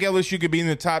 I think LSU could be in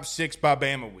the top 6 by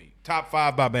Bama week. top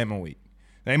 5 by Bama week.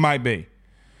 They might be.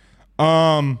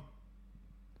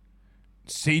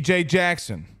 C.J.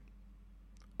 Jackson,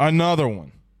 another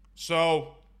one.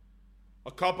 So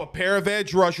a pair of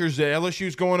edge rushers that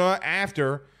LSU's going on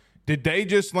after. Did they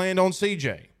just land on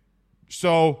C.J.?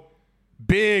 So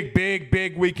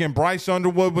big weekend. Bryce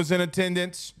Underwood was in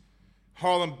attendance.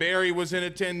 Harlan Berry was in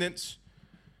attendance.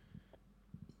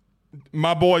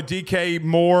 My boy D.K.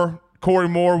 Moore, Corey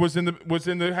Moore was in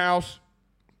the house.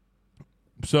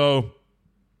 So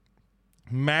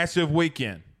massive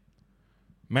weekend.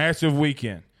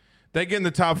 They get in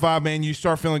the top 5, man. You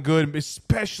start feeling good,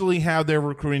 especially how they're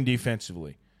recruiting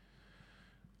defensively.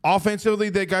 Offensively,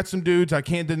 they got some dudes. I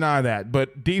can't deny that.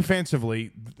 But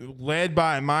defensively, led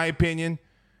by, in my opinion,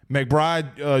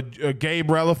 McBride, Gabe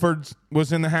Relaford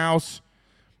was in the house.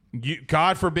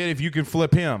 God forbid if you can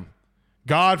flip him.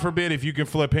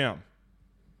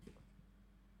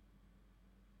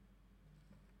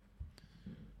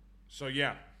 So,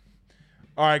 yeah.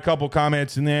 All right, a couple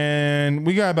comments, and then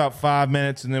we got about 5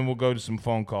 minutes, and then we'll go to some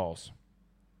phone calls.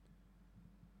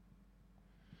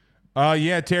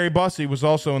 Terry Bussey was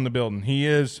also in the building. He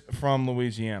is from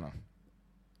Louisiana.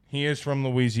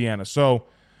 So,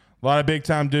 a lot of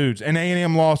big-time dudes. And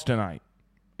A&M lost tonight.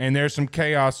 And there's some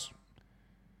chaos.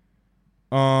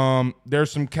 Floating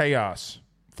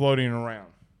around.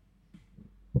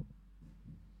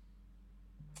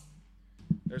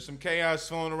 There's some chaos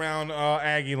floating around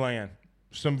Aggie land.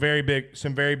 Some very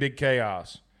big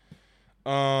chaos.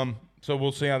 So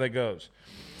we'll see how that goes.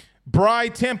 Bry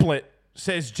Template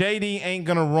says JD ain't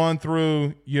gonna run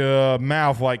through your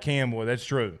mouth like Cam would. That's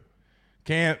true.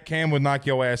 Cam would knock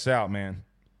your ass out, man.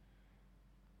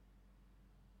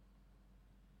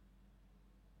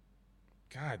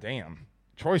 God damn.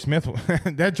 Troy Smith,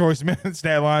 that Troy Smith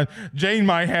stat line, Jane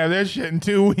might have that shit in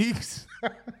 2 weeks.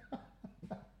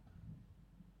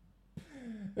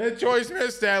 That Troy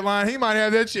Smith stat line, he might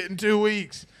have that shit in 2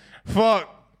 weeks. Fuck.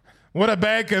 What a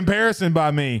bad comparison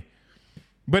by me.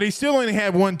 But he still only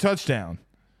had 1 touchdown.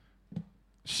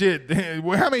 Shit.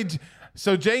 How many?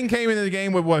 So Jaden came into the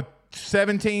game with,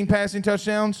 17 passing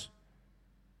touchdowns?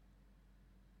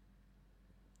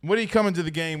 What are you coming to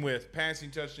the game with,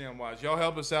 passing touchdown-wise? Y'all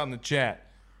help us out in the chat.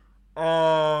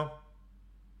 Y'all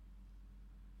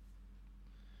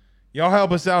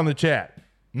help us out in the chat.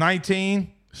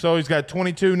 19. So he's got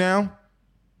 22 now.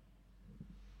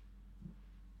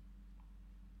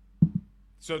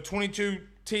 So 22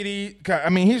 TD. I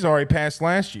mean, he's already passed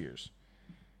last year's.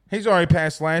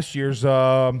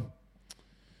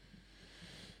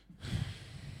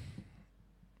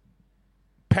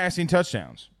 Passing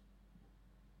touchdowns.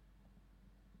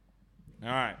 All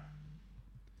right.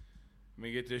 Let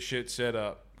me get this shit set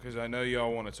up because I know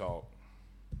y'all want to talk.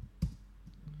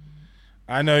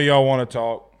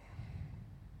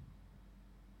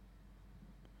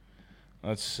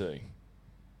 Let's see.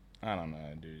 I don't know how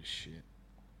to do this shit.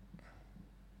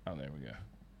 Oh, there we go.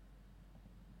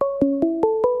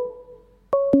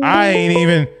 I ain't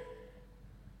even.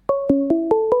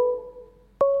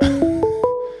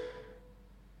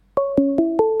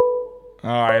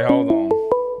 All right, hold on.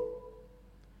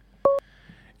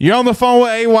 You're on the phone with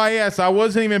AYS. I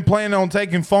wasn't even planning on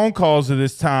taking phone calls at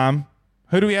this time.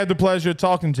 Who do we have the pleasure of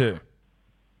talking to?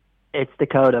 It's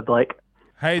Dakota, Blake.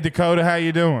 Hey, Dakota, how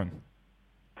you doing?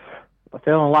 I'm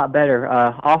feeling a lot better.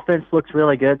 Offense looks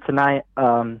really good tonight.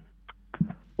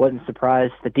 Wasn't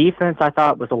surprised. The defense I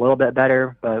thought was a little bit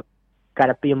better, but got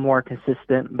to be more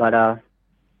consistent. But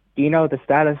do you know the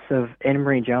status of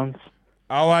Emory Jones?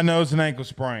 All I know is an ankle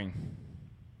sprain.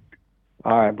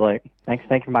 All right, Blake. Thanks for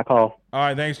taking my call. All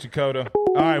right, thanks, Dakota.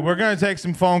 All right, we're going to take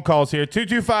some phone calls here.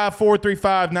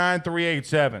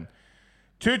 225-435-9387.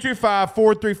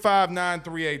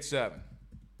 225-435-9387.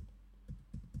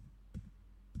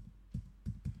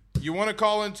 You want to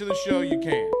call into the show, you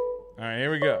can. All right,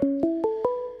 here we go.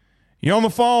 You on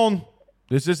the phone.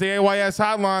 This is the AYS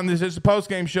hotline. This is the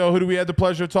postgame show. Who do we have the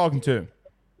pleasure of talking to?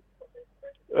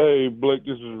 Hey, Blake,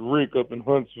 this is Rick up in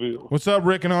Huntsville. What's up,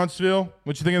 Rick in Huntsville?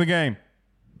 What you think of the game?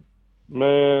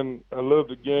 Man, I love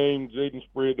the game. Jaden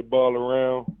spread the ball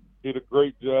around. Did a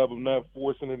great job of not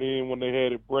forcing it in when they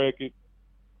had it bracket.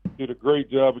 Did a great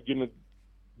job of getting the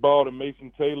ball to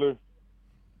Mason Taylor.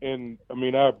 And, I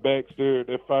mean, our backs there,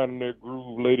 they're finding their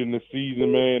groove late in the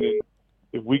season, man. And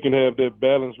if we can have that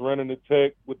balanced running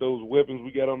attack with those weapons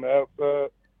we got on the outside,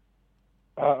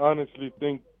 I honestly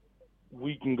think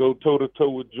we can go toe-to-toe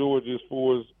with Georgia as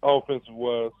far as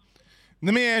offensive-wise.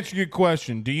 Let me ask you a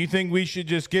question. Do you think we should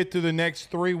just get through the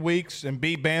next 3 weeks and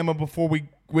beat Bama before we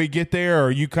get there, or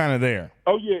are you kind of there?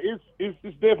 Oh, yeah,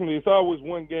 it's definitely – it's always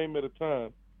one game at a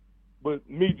time. But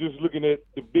me just looking at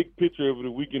the big picture of it,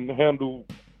 we can handle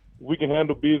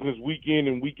business week in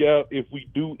and week out. If we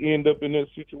do end up in that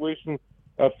situation,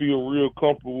 I feel real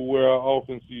comfortable where our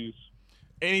offense is.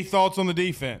 Any thoughts on the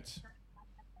defense?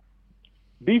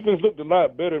 Defense looked a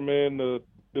lot better, man. The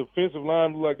defensive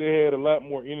line looked like they had a lot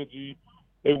more energy.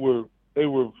 They were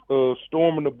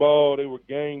storming the ball. They were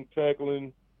gang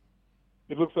tackling.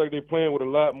 It looks like they're playing with a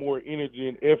lot more energy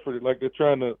and effort, like they're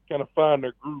trying to kind of find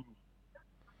their groove.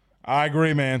 I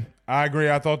agree, man. I agree.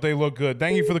 I thought they looked good.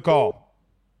 Thank you for the call.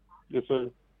 Yes, sir.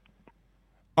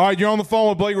 All right, you're on the phone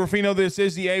with Blake Ruffino. This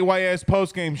is the AYS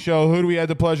postgame show. Who do we have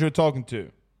the pleasure of talking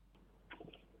to?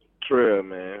 Trev,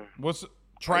 man. What's How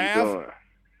you Trav? doing?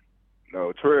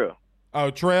 No, Trev. Oh,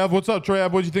 Trev. What's up,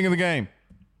 Trev? What'd you think of the game?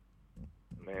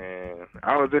 Man,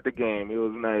 I was at the game. It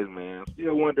was nice, man.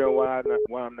 Still wondering why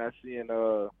I'm not seeing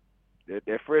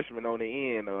that freshman on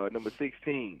the end, number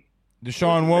 16.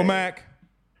 Deshaun Womack.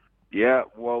 Yeah,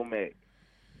 Womack.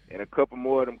 And a couple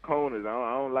more of them corners.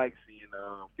 I don't like seeing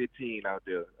 15 out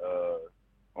there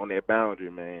on that boundary,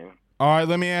 man. All right,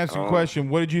 let me ask you a question.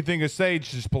 What did you think of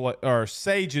Sage's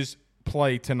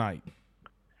play tonight?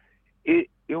 It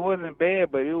wasn't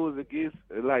bad, but it was against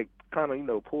kind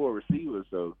of poor receivers.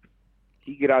 So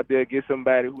he get out there, get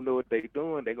somebody who know what they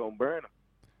doing, they gonna burn him.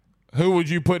 Who would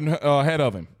you put ahead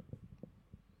of him?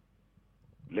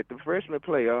 Let the freshman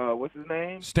play. What's his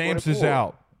name? Stamps 24. is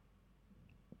out.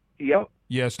 Yep.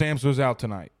 Yeah, Stamps was out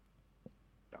tonight.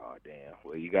 Oh damn!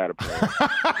 Well, you gotta play.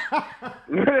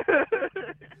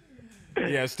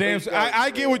 Yeah, Stamps. I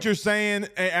get what you're saying,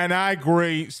 and I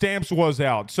agree. Stamps was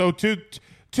out. So to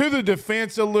the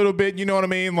defense a little bit, you know what I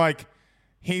mean? Like,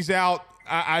 he's out.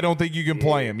 I don't think you can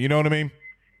play him. You know what I mean?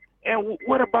 And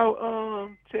what about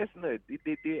Chestnut? Did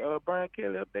Brian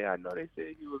Kelly up there? I know they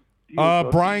said he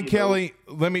was Brian Kelly.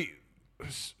 Let me.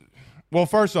 Well,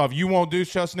 first off, you won't do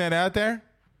Chestnut out there?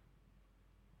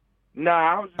 Nah,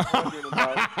 I was just wondering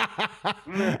about.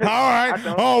 All right.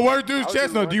 Oh, where Deuce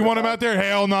Chestnut? Do you want him out there?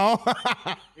 Hell no.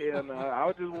 Hell no. I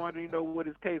was just wondering, what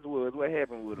his case was. What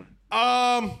happened with him?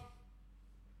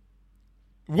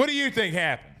 What do you think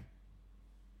happened?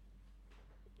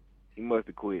 He must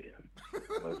have quit.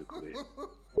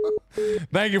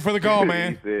 Thank you for the call,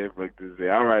 man. He said, "Fuck this."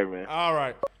 All right, man. All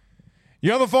right.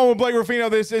 You're on the phone with Blake Ruffino.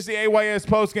 This is the AYS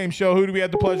postgame show. Who do we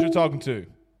have the pleasure of talking to?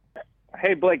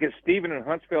 Hey, Blake, it's Steven in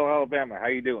Huntsville, Alabama. How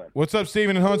you doing? What's up,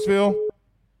 Steven in Huntsville?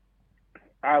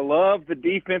 I love the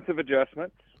defensive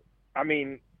adjustments. I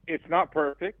mean, it's not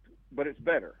perfect, but it's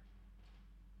better.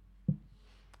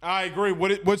 I agree.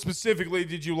 What specifically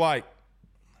did you like?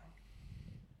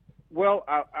 Well,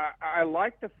 I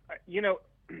like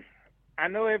I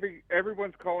know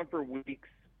everyone's calling for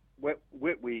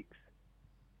wet weeks.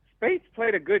 Spates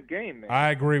played a good game, man. I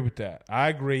agree with that. I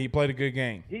agree. He played a good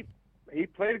game. He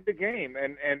played a good game,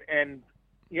 and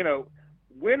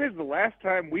when is the last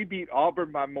time we beat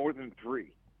Auburn by more than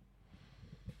 3?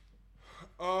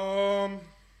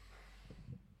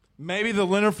 Maybe the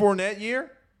Leonard Fournette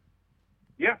year.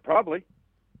 Yeah, probably.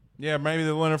 Yeah, maybe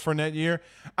the Leonard Fournette year.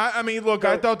 I mean, look,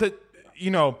 I thought that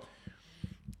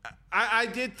I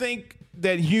did think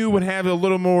that Hugh would have a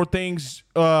little more things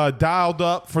dialed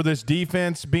up for this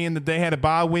defense, being that they had a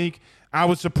bye week. I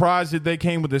was surprised that they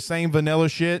came with the same vanilla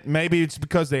shit. Maybe it's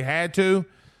because they had to.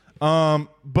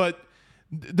 But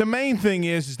the main thing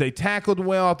is they tackled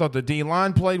well. I thought the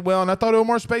D-line played well, and I thought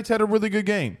Omar Spates had a really good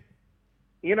game.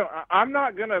 I'm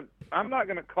not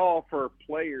gonna call for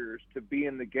players to be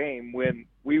in the game when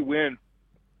we win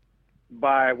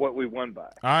by what we won by.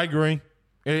 I agree.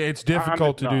 It's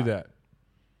difficult to do that.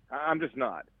 I'm just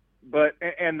not. But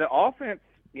and the offense,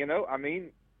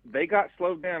 they got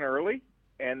slowed down early.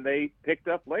 And they picked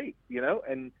up late,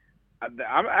 and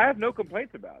I have no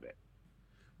complaints about it.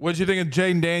 What did you think of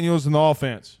Jaden Daniels in the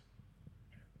offense?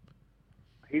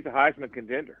 He's a Heisman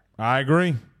contender. I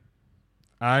agree.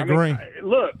 I agree.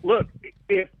 Look,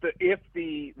 if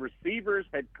the receivers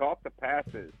had caught the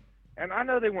passes, and I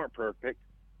know they weren't perfect,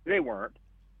 they weren't,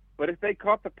 but if they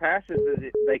caught the passes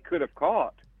that they could have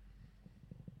caught,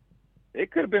 it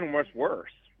could have been much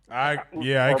worse.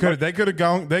 They could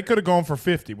have gone for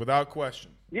 50 without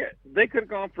question. Yeah, they could have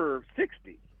gone for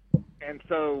 60. And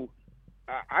so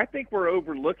I think we're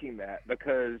overlooking that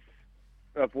because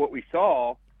of what we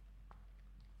saw.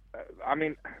 I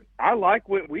mean, I like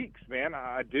Whit Weeks, man.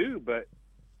 I do, but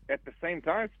at the same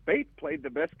time, Spates played the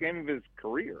best game of his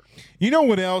career. You know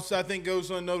what else I think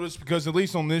goes unnoticed? Because at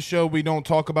least on this show, we don't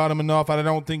talk about him enough. I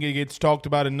don't think it gets talked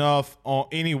about enough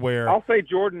anywhere. I'll say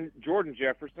Jordan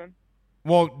Jefferson.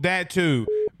 Well, that too.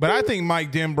 But I think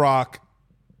Mike Denbrock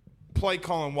play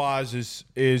calling wise is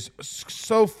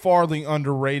so farly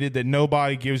underrated that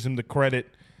nobody gives him the credit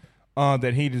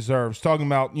that he deserves. Talking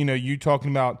about, you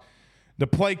talking about the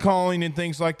play calling and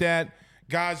things like that,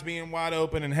 guys being wide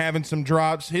open and having some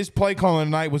drops. His play calling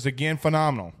tonight was again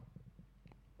phenomenal.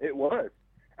 It was.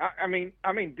 I mean,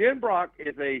 Denbrock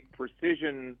is a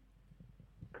precision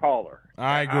caller.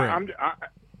 I agree.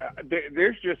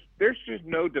 There's just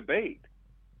no debate.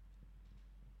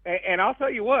 And I'll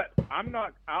tell you what,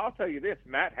 I'll tell you this,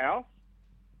 Matt House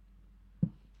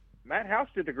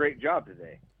did a great job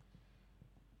today.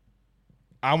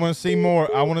 I want to see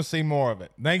more. I want to see more of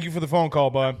it. Thank you for the phone call,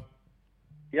 bud.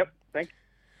 Yep, thank you.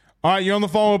 All right, you're on the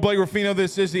phone with Blake Ruffino.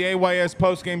 This is the AYS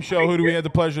postgame show. Who do we have the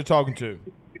pleasure of talking to?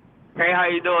 Hey, how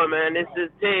you doing, man? This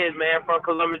is Ted, man, from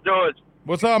Columbus, Georgia.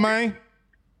 What's up, man?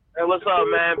 Hey, what's up,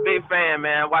 man? Big fan,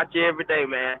 man. Watch you every day,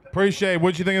 man. Appreciate it.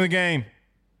 What you think of the game?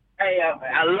 Hey,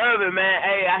 I love it, man.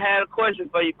 Hey, I had a question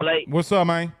for you, Blake. What's up,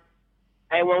 man?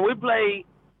 Hey, when we play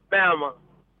Bama,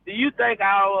 do you think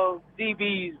our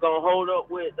DBs going to hold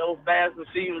up with those fast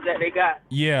receivers that they got?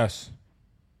 Yes.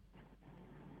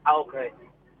 Okay.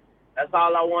 That's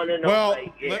all I want to know. Well,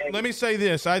 let me say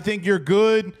this. I think you're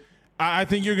good. I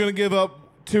think you're going to give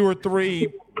up 2 or 3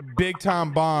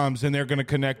 big-time bombs, and they're going to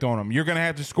connect on them. You're going to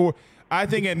have to score. I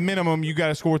think at minimum you got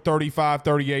to score 35,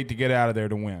 38 to get out of there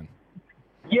to win.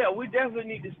 Yeah, we definitely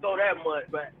need to score that much,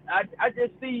 but I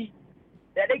just see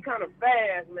that they kind of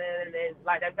fast, man, and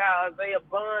like that guy Isaiah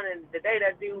Bond and the day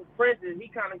that dude Princess, he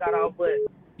kind of got off, but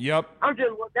yep. That's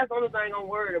the only thing I'm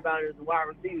worried about is the wide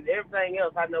receivers. Everything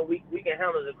else, I know we can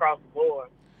handle it across the board,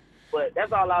 but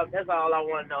that's all I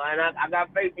want to know, and I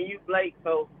got faith in you, Blake.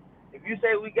 So if you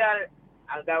say we got it,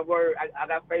 I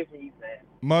got faith in you, man.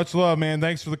 Much love, man.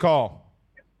 Thanks for the call.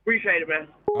 Appreciate it, man.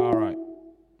 All right.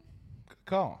 Good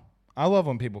call. I love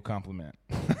when people compliment.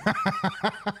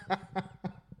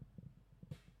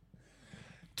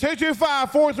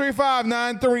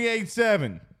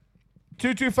 225-435-9387.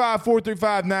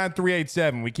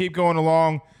 225-435-9387. We keep going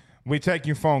along. We take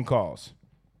your phone calls.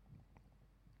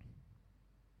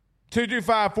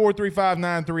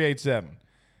 225-435-9387.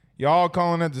 Y'all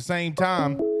calling at the same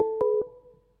time.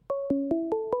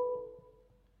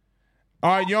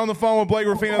 All right, you're on the phone with Blake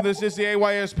Ruffino. This is the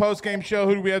AYS postgame show.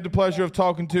 Who do we have the pleasure of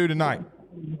talking to tonight?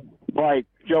 Blake,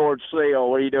 George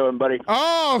Seal. What are you doing, buddy?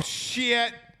 Oh,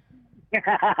 shit.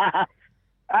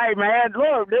 Hey, man,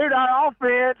 look, dude, our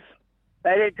offense,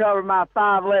 they didn't cover my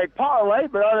 5-leg parlay,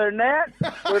 but other than that,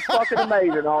 we're fucking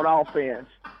amazing on offense.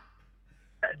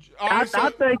 I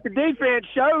think the defense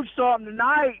showed something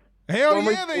tonight. Hell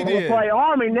yeah, they did. When we play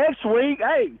Army next week,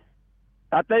 hey,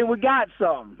 I think we got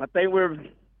something. I think we're...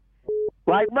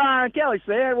 Like Brian Kelly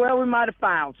said, well, we might have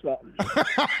found something.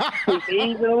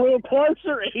 Easing a little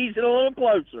closer.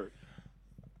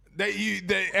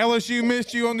 The LSU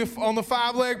missed you on the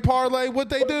 5-leg parlay.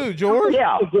 What'd they do, George?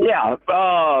 Yeah.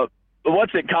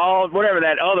 What's it called? Whatever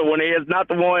that other one is, not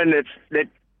the one that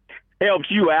helps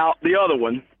you out. The other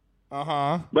one.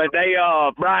 But they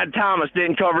Brian Thomas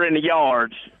didn't cover in the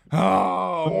yards.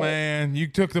 Oh man, you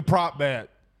took the prop bet.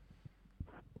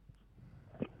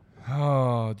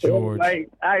 Oh, George. Hey,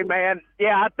 man.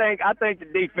 Yeah, I think the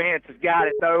defense has got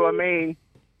it, though. I mean,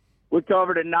 we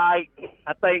covered tonight.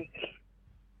 I think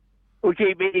we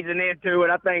keep easing into it.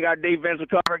 I think our defense will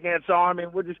cover against Army.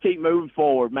 We'll just keep moving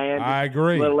forward, man. I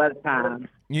agree. A little at a time.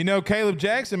 You know, Caleb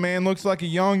Jackson, man, looks like a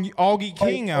young Augie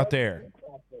King out there.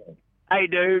 Hey,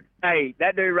 dude. Hey,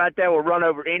 that dude right there will run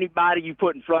over anybody you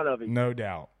put in front of him. No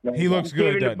doubt. He looks good,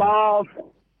 Give him doesn't the ball.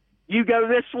 You go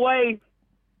this way.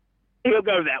 He'll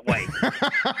go that way.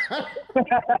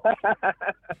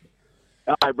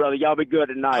 All right, brother. Y'all be good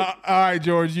tonight. All right,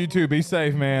 George. You too. Be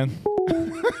safe, man.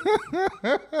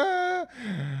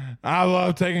 I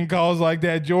love taking calls like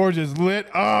that. George is lit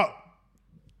up.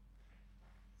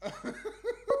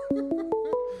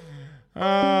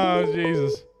 Oh,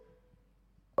 Jesus.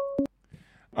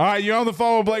 All right, you're on the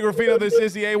phone with Blake Ruffino. This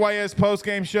is the AYS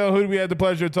postgame show. Who do we have the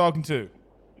pleasure of talking to?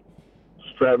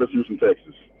 Travis Houston,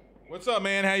 Texas. What's up,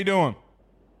 man? How you doing?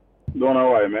 Doing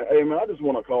all right, man. Hey, man, I just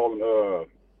want to call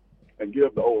and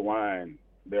give the old line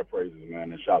their praises,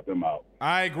 man, and shout them out.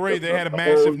 I agree. They had a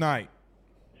massive night.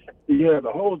 Yeah,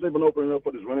 the holes they've been opening up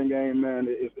for this running game, man,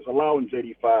 it's allowing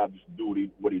JD5 to do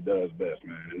what he does best,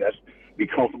 man, and that's be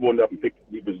comfortable enough and pick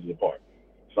defenses apart.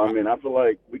 So, I mean, I feel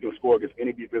like we can score against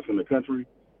any defense in the country,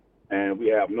 and we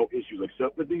have no issues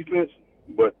except the defense,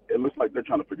 but it looks like they're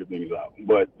trying to figure things out.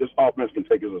 But this offense can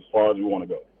take us as far as we want to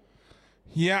go.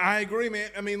 Yeah, I agree, man.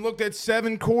 I mean, look, that's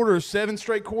 7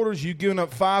 straight quarters. You've given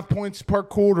up 5 points per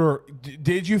quarter.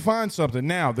 Did you find something?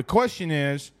 Now, the question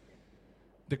that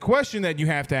you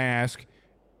have to ask,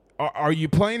 are you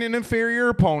playing an inferior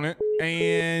opponent?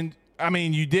 And I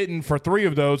mean, you didn't for 3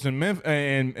 of those in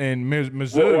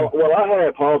Mizzou. Well, I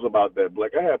had pause about that,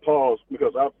 Blake. I had pause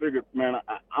because I figured, man,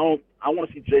 I want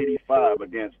to see JD5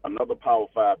 against another Power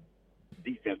 5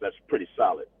 defense that's pretty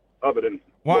solid. Other than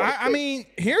I mean,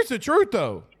 here's the truth,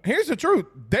 though. Here's the truth.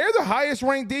 They're the highest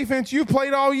ranked defense you've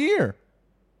played all year.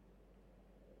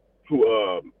 Who?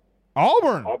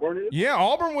 Auburn. Auburn is? Yeah,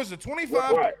 Auburn was a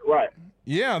 25. Right.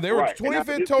 Yeah, they were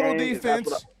 25th total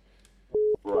defense.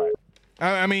 Right.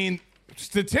 I mean,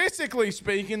 statistically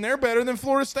speaking, they're better than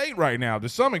Florida State right now to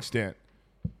some extent.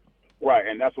 Right,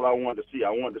 and that's what I wanted to see.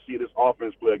 I wanted to see this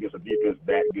offense play against a defense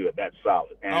that good, that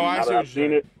solid. And now that I've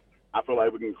seen it, I feel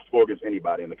like we can score against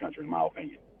anybody in the country, in my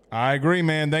opinion. I agree,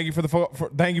 man. Thank you for the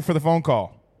thank you for the phone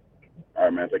call. All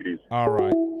right, man. Take it easy. All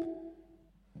right.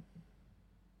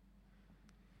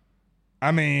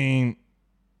 I mean,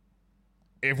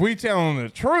 if we tell them the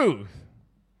truth,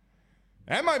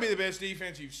 that might be the best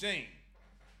defense you've seen.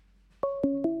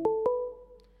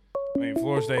 I mean,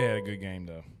 Florida State had a good game,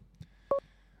 though.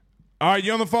 All right,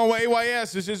 you're on the phone with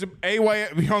AYS. This is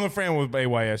AYS. You're on the phone with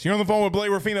AYS. You're on the phone with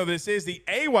Blake Ruffino. This is the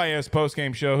AYS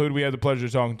postgame show. Who do we have the pleasure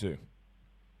of talking to?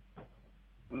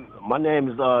 My name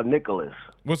is Nicholas.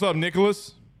 What's up,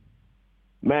 Nicholas?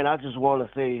 Man, I just want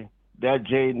to say that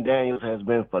Jaden Daniels has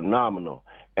been phenomenal,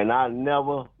 and I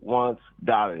never once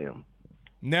doubted him.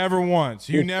 Never once.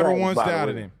 You never once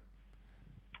doubted him.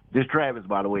 This Travis,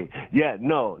 by the way. Yeah,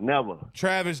 no, never.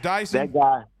 Travis Dyson? That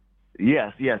guy.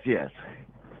 Yes.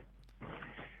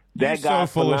 You're so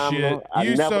full of shit.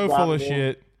 You're so full of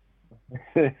shit.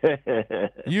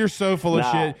 You're so full of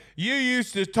shit. You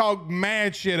used to talk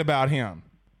mad shit about him.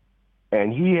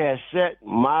 And he has shut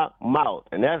my mouth,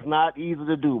 and that's not easy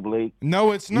to do, Blake.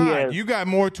 No, it's not. You got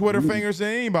more Twitter fingers than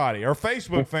anybody, or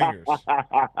Facebook fingers.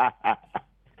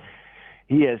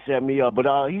 He has set me up,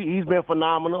 but he's been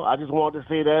phenomenal. I just wanted to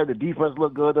say that the defense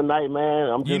looked good tonight,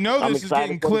 man. This is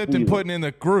getting clipped and putting in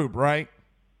the group, right?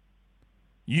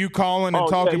 You calling and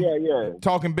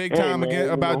talking big time again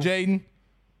about Jaden.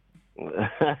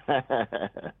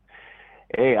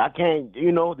 Hey, I can't.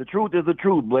 The truth is the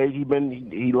truth, Blake.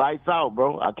 He lights out,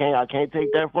 bro. I can't take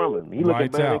that from him. He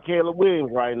looking better than Caleb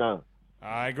Williams right now.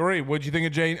 I agree. What do you think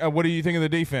of Jaden? What do you think of the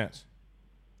defense?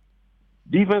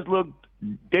 Defense look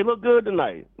good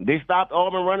tonight. They stopped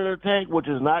Auburn running the tank, which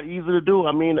is not easy to do.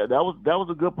 I mean, that was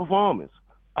a good performance.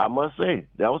 I must say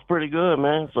that was pretty good,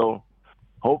 man. So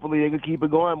hopefully they can keep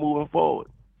it going moving forward.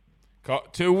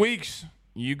 2 weeks.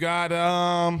 You got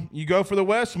you go for the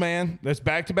West, man. That's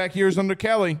back-to-back years under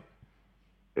Kelly.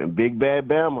 And Big Bad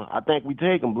Bama. I think we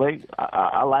take them, Blake.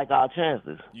 I like our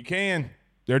chances. You can.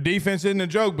 Their defense isn't a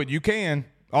joke, but you can.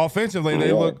 Offensively,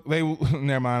 they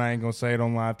never mind, I ain't gonna say it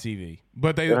on live TV.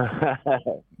 But they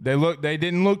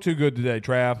didn't look too good today,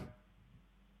 Trav.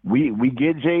 We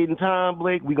get Jaden time,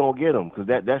 Blake, we gonna get him because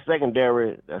that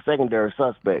secondary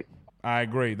suspect. I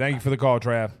agree. Thank you for the call,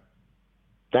 Trav.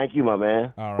 Thank you, my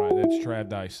man. All right, that's Trav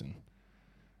Dyson.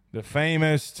 The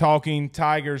famous Talking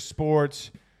Tigers Sports,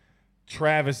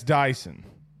 Travis Dyson.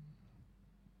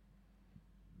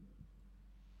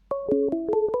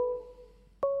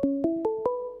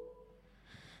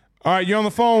 All right, you're on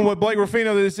the phone with Blake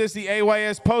Ruffino. This is the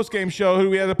AYS postgame show. Who do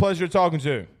we have the pleasure of talking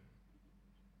to?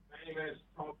 Famous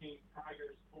Talking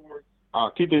Tigers Sports.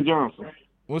 Keith Johnson.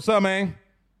 What's up, man?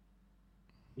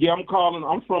 Yeah, I'm calling.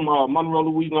 I'm from Monroe,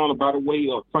 Louisiana, by the way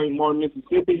of St. Martin,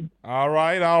 Mississippi. All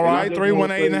right.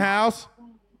 318 in the house.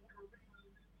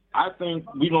 I think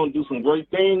we're going to do some great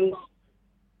things,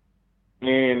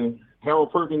 and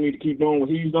Harold Perkins need to keep doing what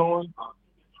he's doing.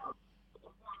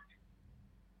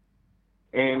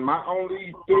 And my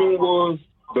only thing was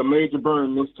the Major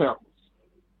Burn missed tackles.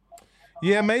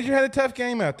 Yeah, Major had a tough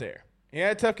game out there.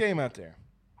 What'd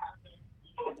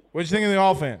you think of the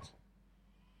offense?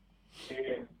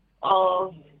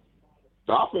 The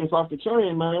offense off the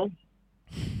chain, man.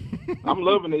 I'm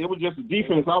loving it. It was just the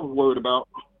defense I was worried about.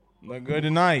 Look good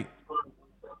tonight.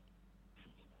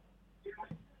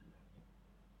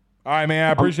 All right, man.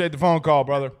 I appreciate the phone call,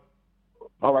 brother.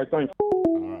 All right, thanks.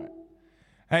 All right.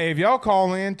 Hey, if y'all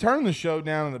call in, turn the show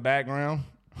down in the background.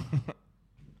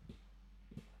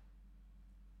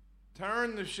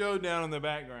 Turn the show down in the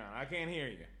background. I can't hear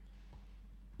you.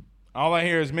 All I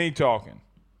hear is me talking.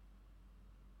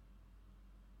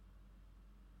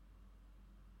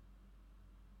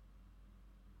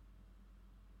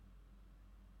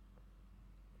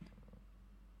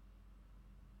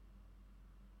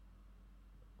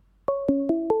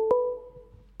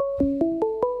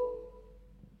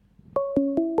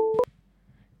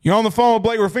 You're on the phone with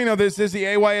Blake Ruffino. This is the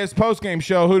AYS postgame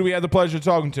show. Who do we have the pleasure of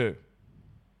talking to?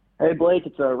 Hey, Blake,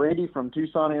 it's Randy from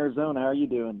Tucson, Arizona. How are you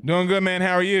doing? Doing good, man.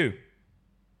 How are you?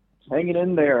 Hanging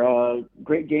in there.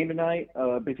 Great game tonight.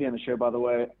 Big fan of the show, by the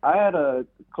way. I had a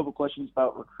couple questions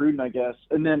about recruiting, I guess.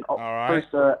 And then right.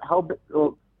 First,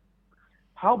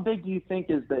 how big do you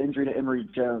think is the injury to Emory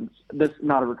Jones? This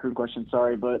not a recruiting question,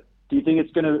 sorry, but do you think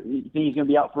he's gonna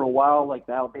be out for a while, like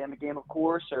the Alabama game, of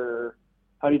course, or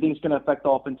how do you think it's gonna affect the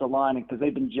offensive line? Because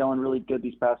they've been gelling really good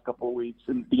these past couple of weeks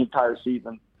and the entire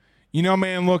season. You know,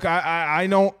 man, look, I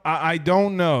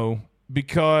don't know,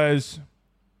 because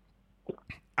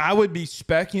I would be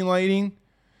speculating.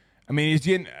 I mean, he's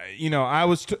getting,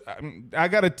 I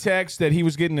got a text that he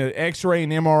was getting an X-ray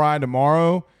and MRI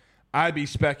tomorrow. I'd be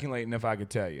speculating if I could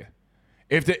tell you.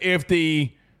 If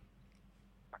the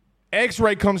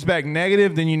X-ray comes back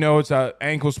negative, then you know it's a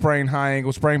ankle sprain, high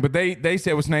ankle sprain. But they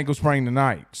said it was an ankle sprain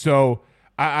tonight, so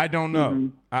I don't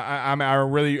know. Mm-hmm. I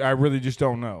really just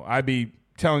don't know. I'd be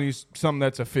telling you something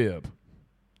that's a fib.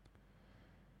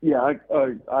 Yeah, I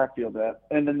feel that.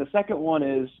 And then the second one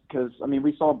is because,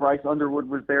 we saw Bryce Underwood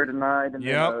was there tonight, and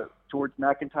then George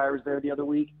McIntyre was there the other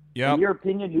week. Yep. In your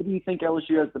opinion, who do you think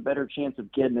LSU has the better chance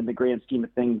of getting in the grand scheme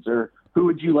of things, or who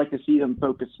would you like to see them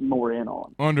focus more in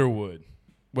on? Underwood,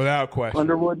 without question.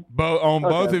 Underwood?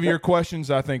 Both of your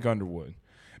questions, I think Underwood.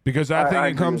 Because I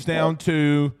think it's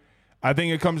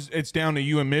down to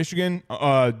you and Michigan.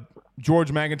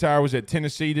 George McIntyre was at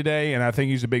Tennessee today, and I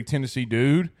think he's a big Tennessee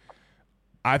dude.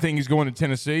 I think he's going to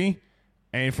Tennessee,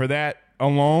 and for that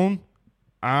alone,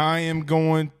 I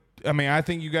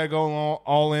think you got to go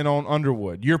all in on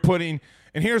Underwood. And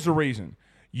here's the reason.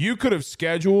 You could have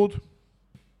scheduled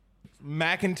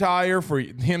McIntyre for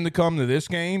him to come to this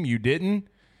game. You didn't.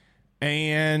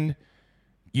 And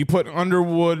you put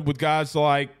Underwood with guys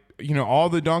like, all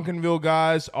the Duncanville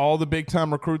guys, all the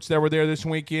big-time recruits that were there this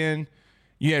weekend.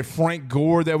 You had Frank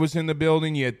Gore that was in the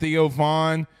building. You had Theo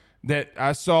Vaughn that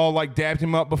I saw dapped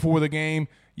him up before the game.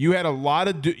 You had a lot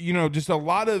of,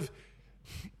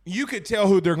 you could tell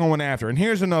who they're going after. And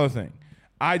here's another thing.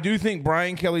 I do think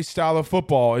Brian Kelly's style of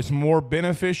football is more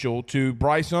beneficial to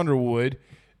Bryce Underwood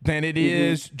than it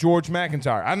is George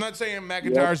McIntyre. I'm not saying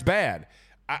McIntyre's bad.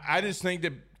 I just think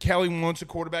that Kelly wants a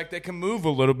quarterback that can move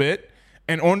a little bit,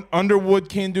 and Underwood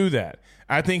can do that.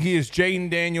 I think he is Jaden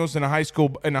Daniels in a high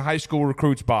school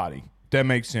recruit's body. That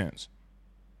makes sense.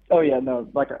 Oh yeah, no.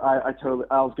 I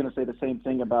was going to say the same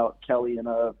thing about Kelly and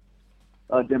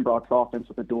Denbrock's offense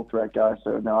with a dual threat guy.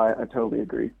 So no, I totally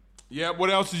agree. Yeah. What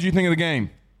else did you think of the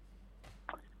game?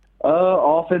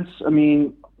 Offense.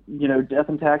 Death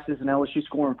and taxes and LSU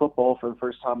scoring football for the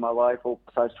first time in my life,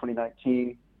 besides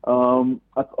 2019.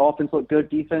 Offense looked good.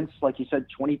 Defense, like you said,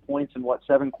 20 points in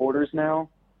 7 quarters now.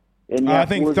 And I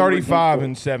think 35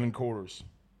 in 7 quarters.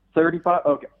 35.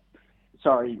 Okay.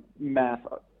 Sorry, math.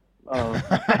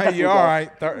 You're all right.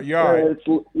 You're all right.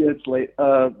 It's late.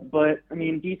 But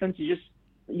defense, you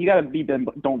got to be bend,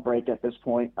 don't break at this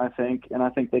point, I think, and I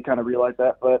think they kind of realize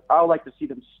that. But I would like to see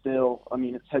them still.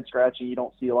 It's head scratching. You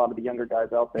don't see a lot of the younger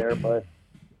guys out there, but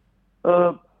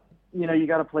you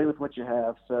got to play with what you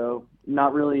have. So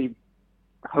not really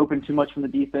hoping too much from the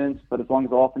defense, but as long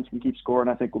as the offense can keep scoring,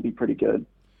 I think we'll be pretty good.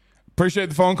 Appreciate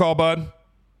the phone call, bud.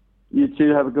 You too.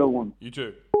 Have a good one. You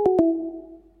too.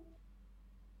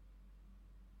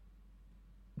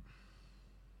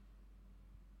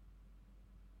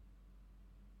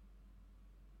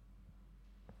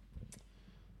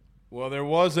 Well, there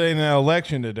was an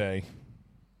election today.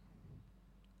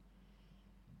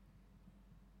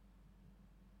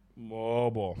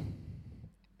 Oh, boy.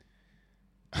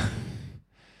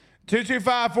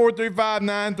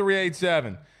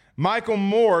 225-435-9387. Michael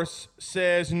Morse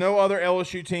says no other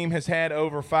LSU team has had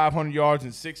over 500 yards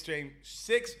in six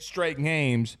straight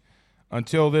games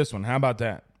until this one. How about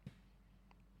that?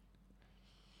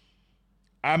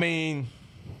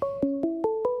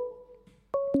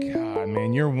 God,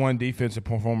 man, you're one defensive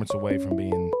performance away from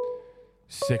being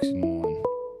 6-1.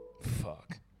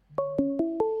 Fuck.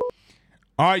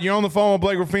 All right, you're on the phone with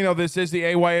Blake Ruffino. This is the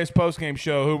AYS postgame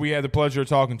show. Who we had the pleasure of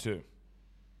talking to?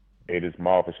 Hey, this is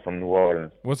Marcus from New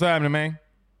Orleans. What's happening, man?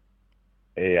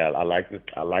 Hey, I like this.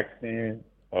 I like seeing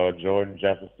Jordan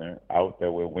Jefferson out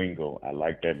there with Wingo. I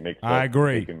like that mix. I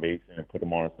agree. Mason and put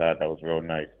him on the side. That was real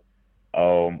nice.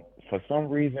 For some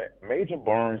reason, Major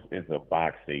Barnes is a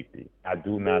box safety. I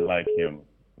do not like him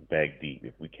back deep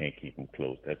if we can't keep him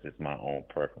close. That's just my own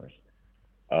preference.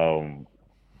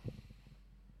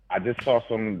 I just saw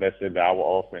something that said that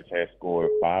our offense has scored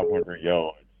 500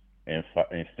 yards in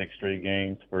 6 straight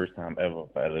games. First time ever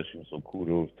for LSU. So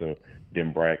kudos to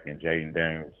Denbrack and Jaden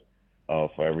Daniels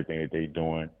for everything that they're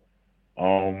doing.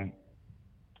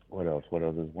 What else? What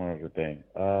else is one other thing?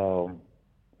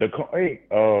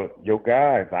 Your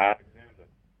guy,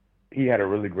 he had a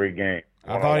really great game.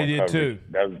 I thought he did Coverage. too.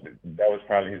 That was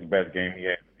probably his best game he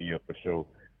had in the year for sure.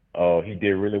 He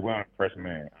did really well in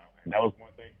freshman. And that was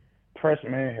one thing.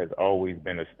 Freshman has always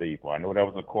been a staple. I know that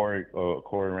was a Corey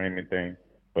Raymond thing,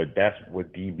 but that's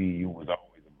what DBU was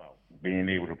always about. Being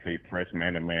able to play press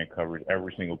man-to-man coverage.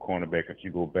 Every single cornerback, if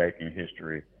you go back in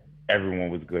history,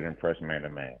 everyone was good in press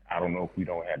man-to-man. I don't know if we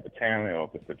don't have the talent or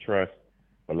if it's the trust,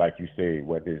 but like you say,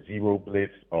 whether it's zero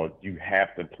blitz or you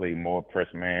have to play more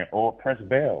press man or press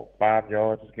bell, 5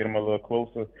 yards, just get them a little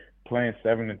closer. Playing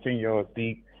 7 to 10 yards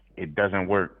deep, it doesn't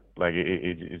work. Like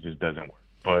it just doesn't work.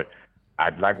 But I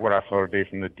like what I saw today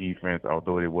from the defense.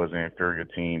 Although it was an inferior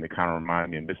team, it kind of reminded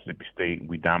me of Mississippi State.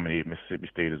 We dominated Mississippi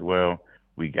State as well.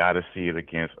 We got to see it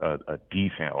against a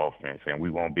decent offense, and we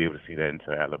won't be able to see that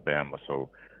until Alabama. So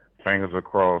fingers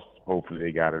crossed. Hopefully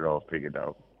they got it all figured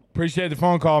out. Appreciate the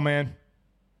phone call, man.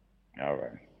 All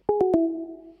right.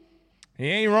 He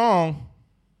ain't wrong.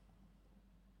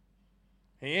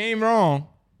 He ain't wrong.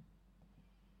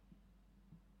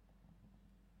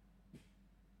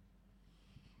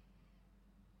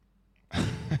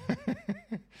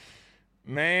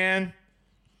 Man,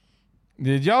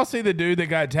 did y'all see the dude that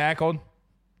got tackled?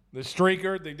 The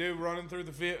streaker, the dude running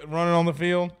on the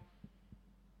field.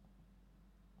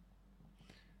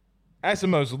 That's the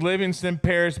most Livingston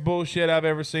Paris bullshit I've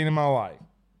ever seen in my life.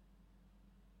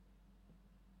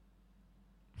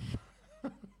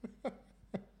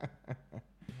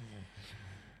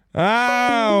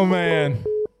 Oh, man.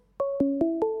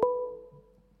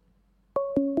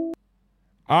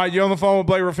 All right, you're on the phone with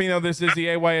Blake Ruffino. This is the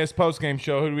AYS postgame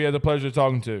show. Who do we have the pleasure of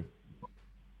talking to?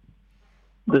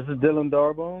 This is Dylan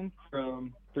Darbone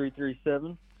from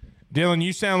 337. Dylan,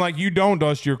 you sound like you don't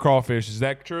dust your crawfish. Is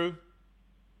that true?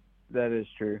 That is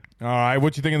true. All right,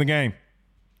 what you think of the game?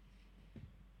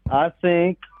 I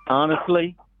think,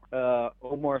 honestly,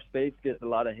 Omar Speights gets a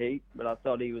lot of hate, but I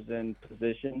thought he was in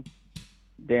position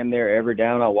damn near every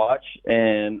down I watch.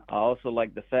 And I also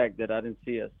like the fact that I didn't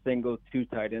see a single 2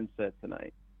 tight end set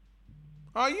tonight.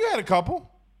 Oh, you had a couple.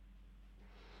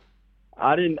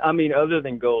 Other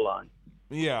than goal line.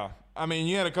 Yeah. I mean,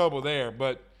 you had a couple there,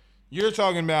 but you're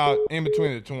talking about in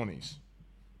between the 20s.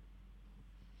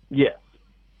 Yes.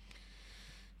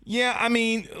 Yeah, I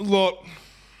mean, look,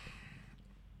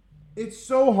 it's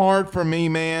so hard for me,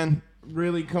 man,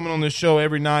 really coming on this show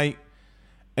every night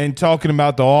and talking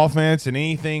about the offense and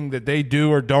anything that they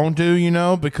do or don't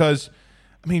do, because,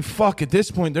 I mean, fuck, at this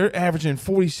point, they're averaging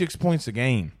 46 points a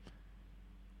game.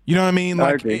 You know what I mean?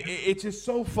 Like, it's just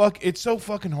so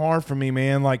fucking hard for me,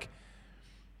 man. Like,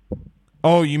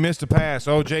 oh, you missed a pass.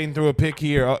 Oh, Jaden threw a pick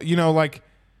here. What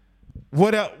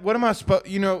am I supposed?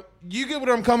 You get what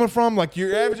I'm coming from. Like,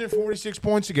 you're averaging 46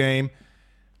 points a game.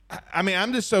 I mean,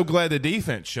 I'm just so glad the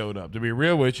defense showed up. To be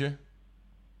real with you,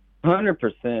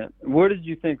 100%. What did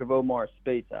you think of Omar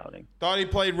Speights' outing? Thought he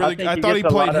played really good. I thought he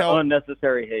played healthy.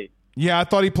 Unnecessary hate. Yeah, I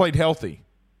thought he played healthy.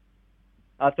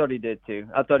 I thought he did too.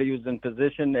 I thought he was in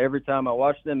position every time I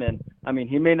watched him, and I mean,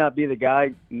 he may not be the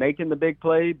guy making the big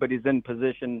play, but he's in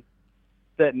position,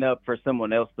 setting up for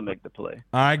someone else to make the play.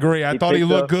 I agree. I thought he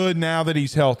looked good now that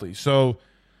he's healthy. So,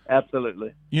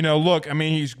 absolutely. Look, I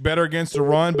mean, he's better against the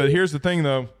run, but here's the thing,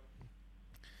 though.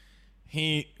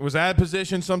 He was out of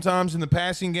position sometimes in the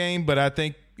passing game, but I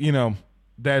think,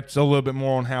 that's a little bit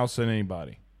more on House than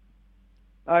anybody.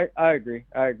 I agree.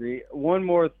 One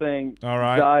more thing. All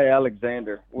right. Jai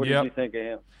Alexander. What did you think of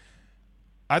him?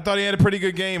 I thought he had a pretty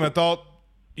good game. I thought,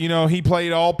 he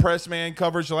played all press man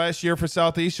coverage last year for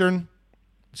Southeastern.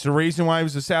 It's the reason why he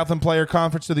was the Southland Player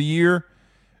Conference of the Year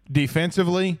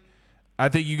defensively. I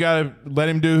think you got to let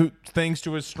him do things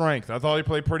to his strength. I thought he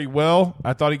played pretty well.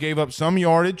 I thought he gave up some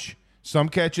yardage, some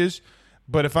catches.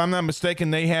 But if I'm not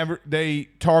mistaken, they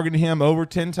targeted him over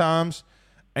 10 times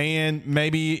and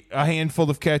maybe a handful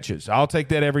of catches. I'll take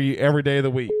that every day of the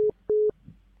week.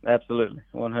 Absolutely.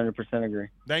 100% agree.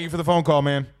 Thank you for the phone call,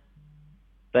 man.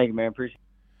 Thank you, man. Appreciate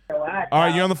it. All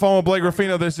right, you're on the phone with Blake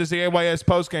Ruffino. This is the AYS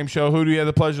postgame show. Who do you have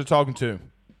the pleasure of talking to?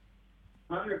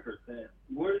 100%.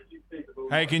 What did you think of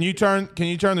Hey, can you turn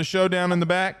the show down in the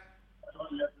back?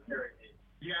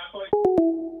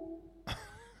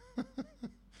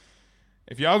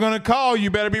 If y'all gonna call, you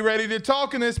better be ready to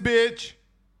talk in this bitch.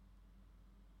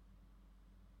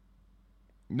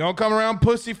 Don't come around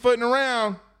pussyfooting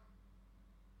around.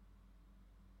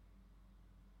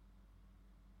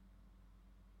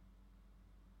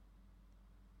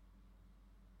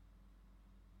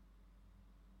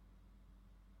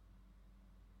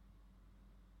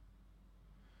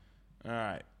 All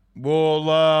right.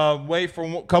 We'll wait for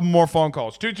a couple more phone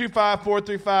calls.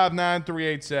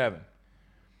 225-435-9387.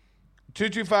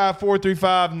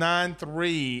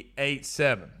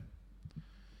 225-435-9387.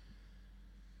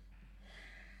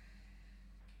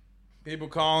 People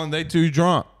calling, they too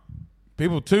drunk.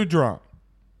 People too drunk.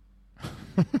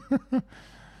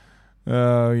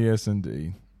 Oh, yes,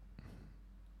 indeed.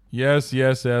 Yes,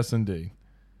 indeed.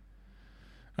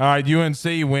 All right, UNC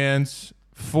wins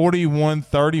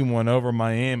 41-31 over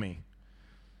Miami.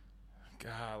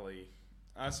 Golly.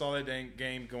 I saw that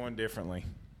game going differently.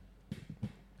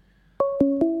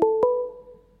 All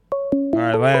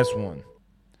right, last one.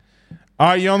 All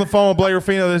right, you're on the phone with Blake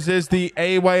Ruffino. This is the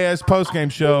AYS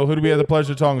postgame show. Who do we have the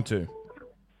pleasure of talking to?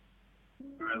 All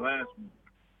right, last one.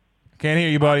 Can't hear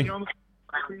you, buddy.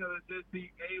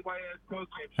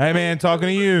 Hey, man, talking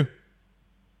to you.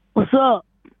 What's up?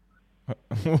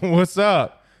 What's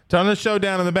up? Turn the show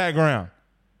down in the background.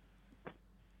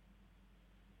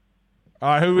 All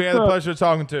right, who do we have the pleasure of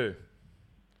talking to?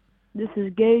 This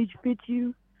is Gage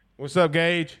Fitzhugh. What's up,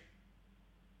 Gage?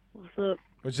 What's up?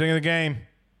 What you think of the game?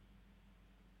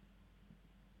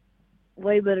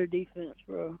 Way better defense,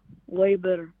 bro. Way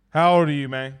better. How old are you,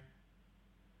 man?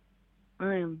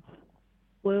 I am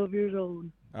 12 years old.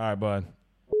 All right, bud.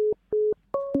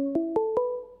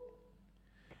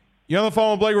 You're on the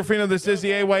phone with Blake Ruffino. This is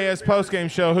the AYS postgame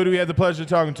show. Who do we have the pleasure of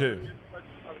talking to?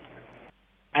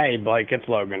 Hey, Blake, it's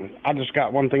Logan. I just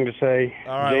got one thing to say.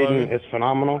 All right, Jaden Logan. is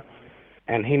phenomenal,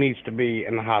 and he needs to be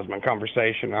in the Heisman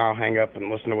conversation. I'll hang up and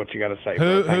listen to what you got to say.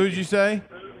 Who did you say?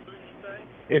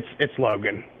 It's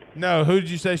Logan. No, who did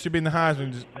you say should be in the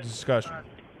Heisman discussion?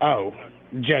 Oh,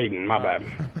 Jaden, my bad.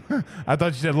 I thought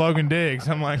you said Logan Diggs.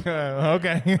 I'm like,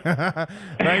 okay. Thank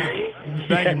you,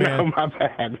 man. No, my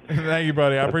bad. Thank you,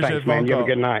 buddy. I appreciate Thanks, the phone man. You call. have a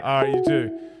good night. All right, you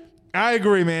too. I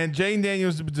agree, man. Jaden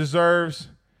Daniels deserves.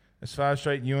 It's 5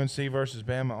 straight. UNC versus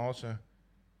Bama also.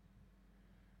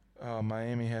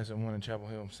 Miami hasn't won in Chapel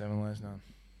Hill. 7 last 9.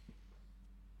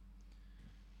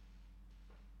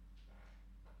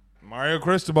 Mario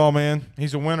Cristobal, man.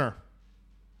 He's a winner.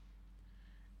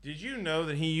 Did you know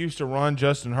that he used to run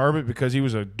Justin Herbert because he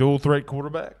was a dual threat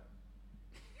quarterback?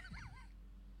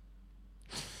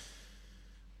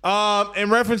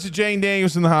 In reference to Jaden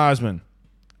Daniels and the Heisman,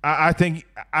 I think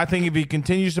if he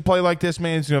continues to play like this,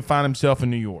 man, he's going to find himself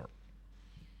in New York.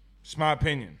 It's my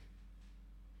opinion.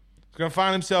 He's going to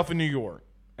find himself in New York.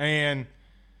 And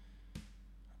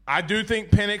I do think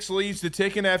Penix leads the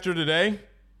ticket after today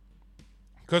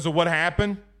because of what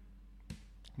happened.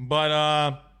 But,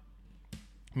 I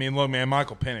mean, look, man,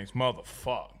 Michael Penix,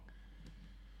 motherfucker.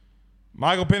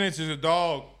 Michael Penix is a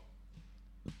dog.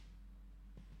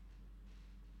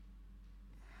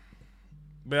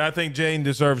 But I think Jaden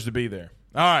deserves to be there.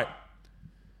 All right.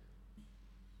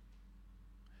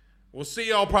 We'll see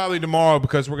y'all probably tomorrow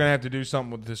because we're going to have to do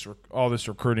something with this all this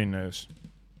recruiting news.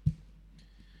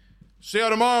 See y'all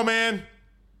tomorrow, man.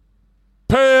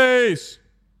 Peace.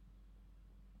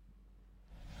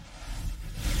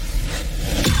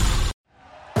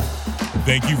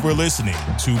 Thank you for listening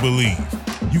to Believe.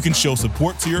 You can show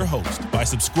support to your host by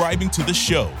subscribing to the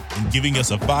show and giving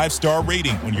us a 5-star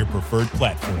rating on your preferred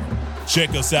platform. Check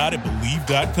us out at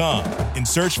Believe.com and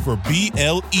search for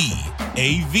BLEAV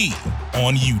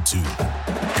on YouTube.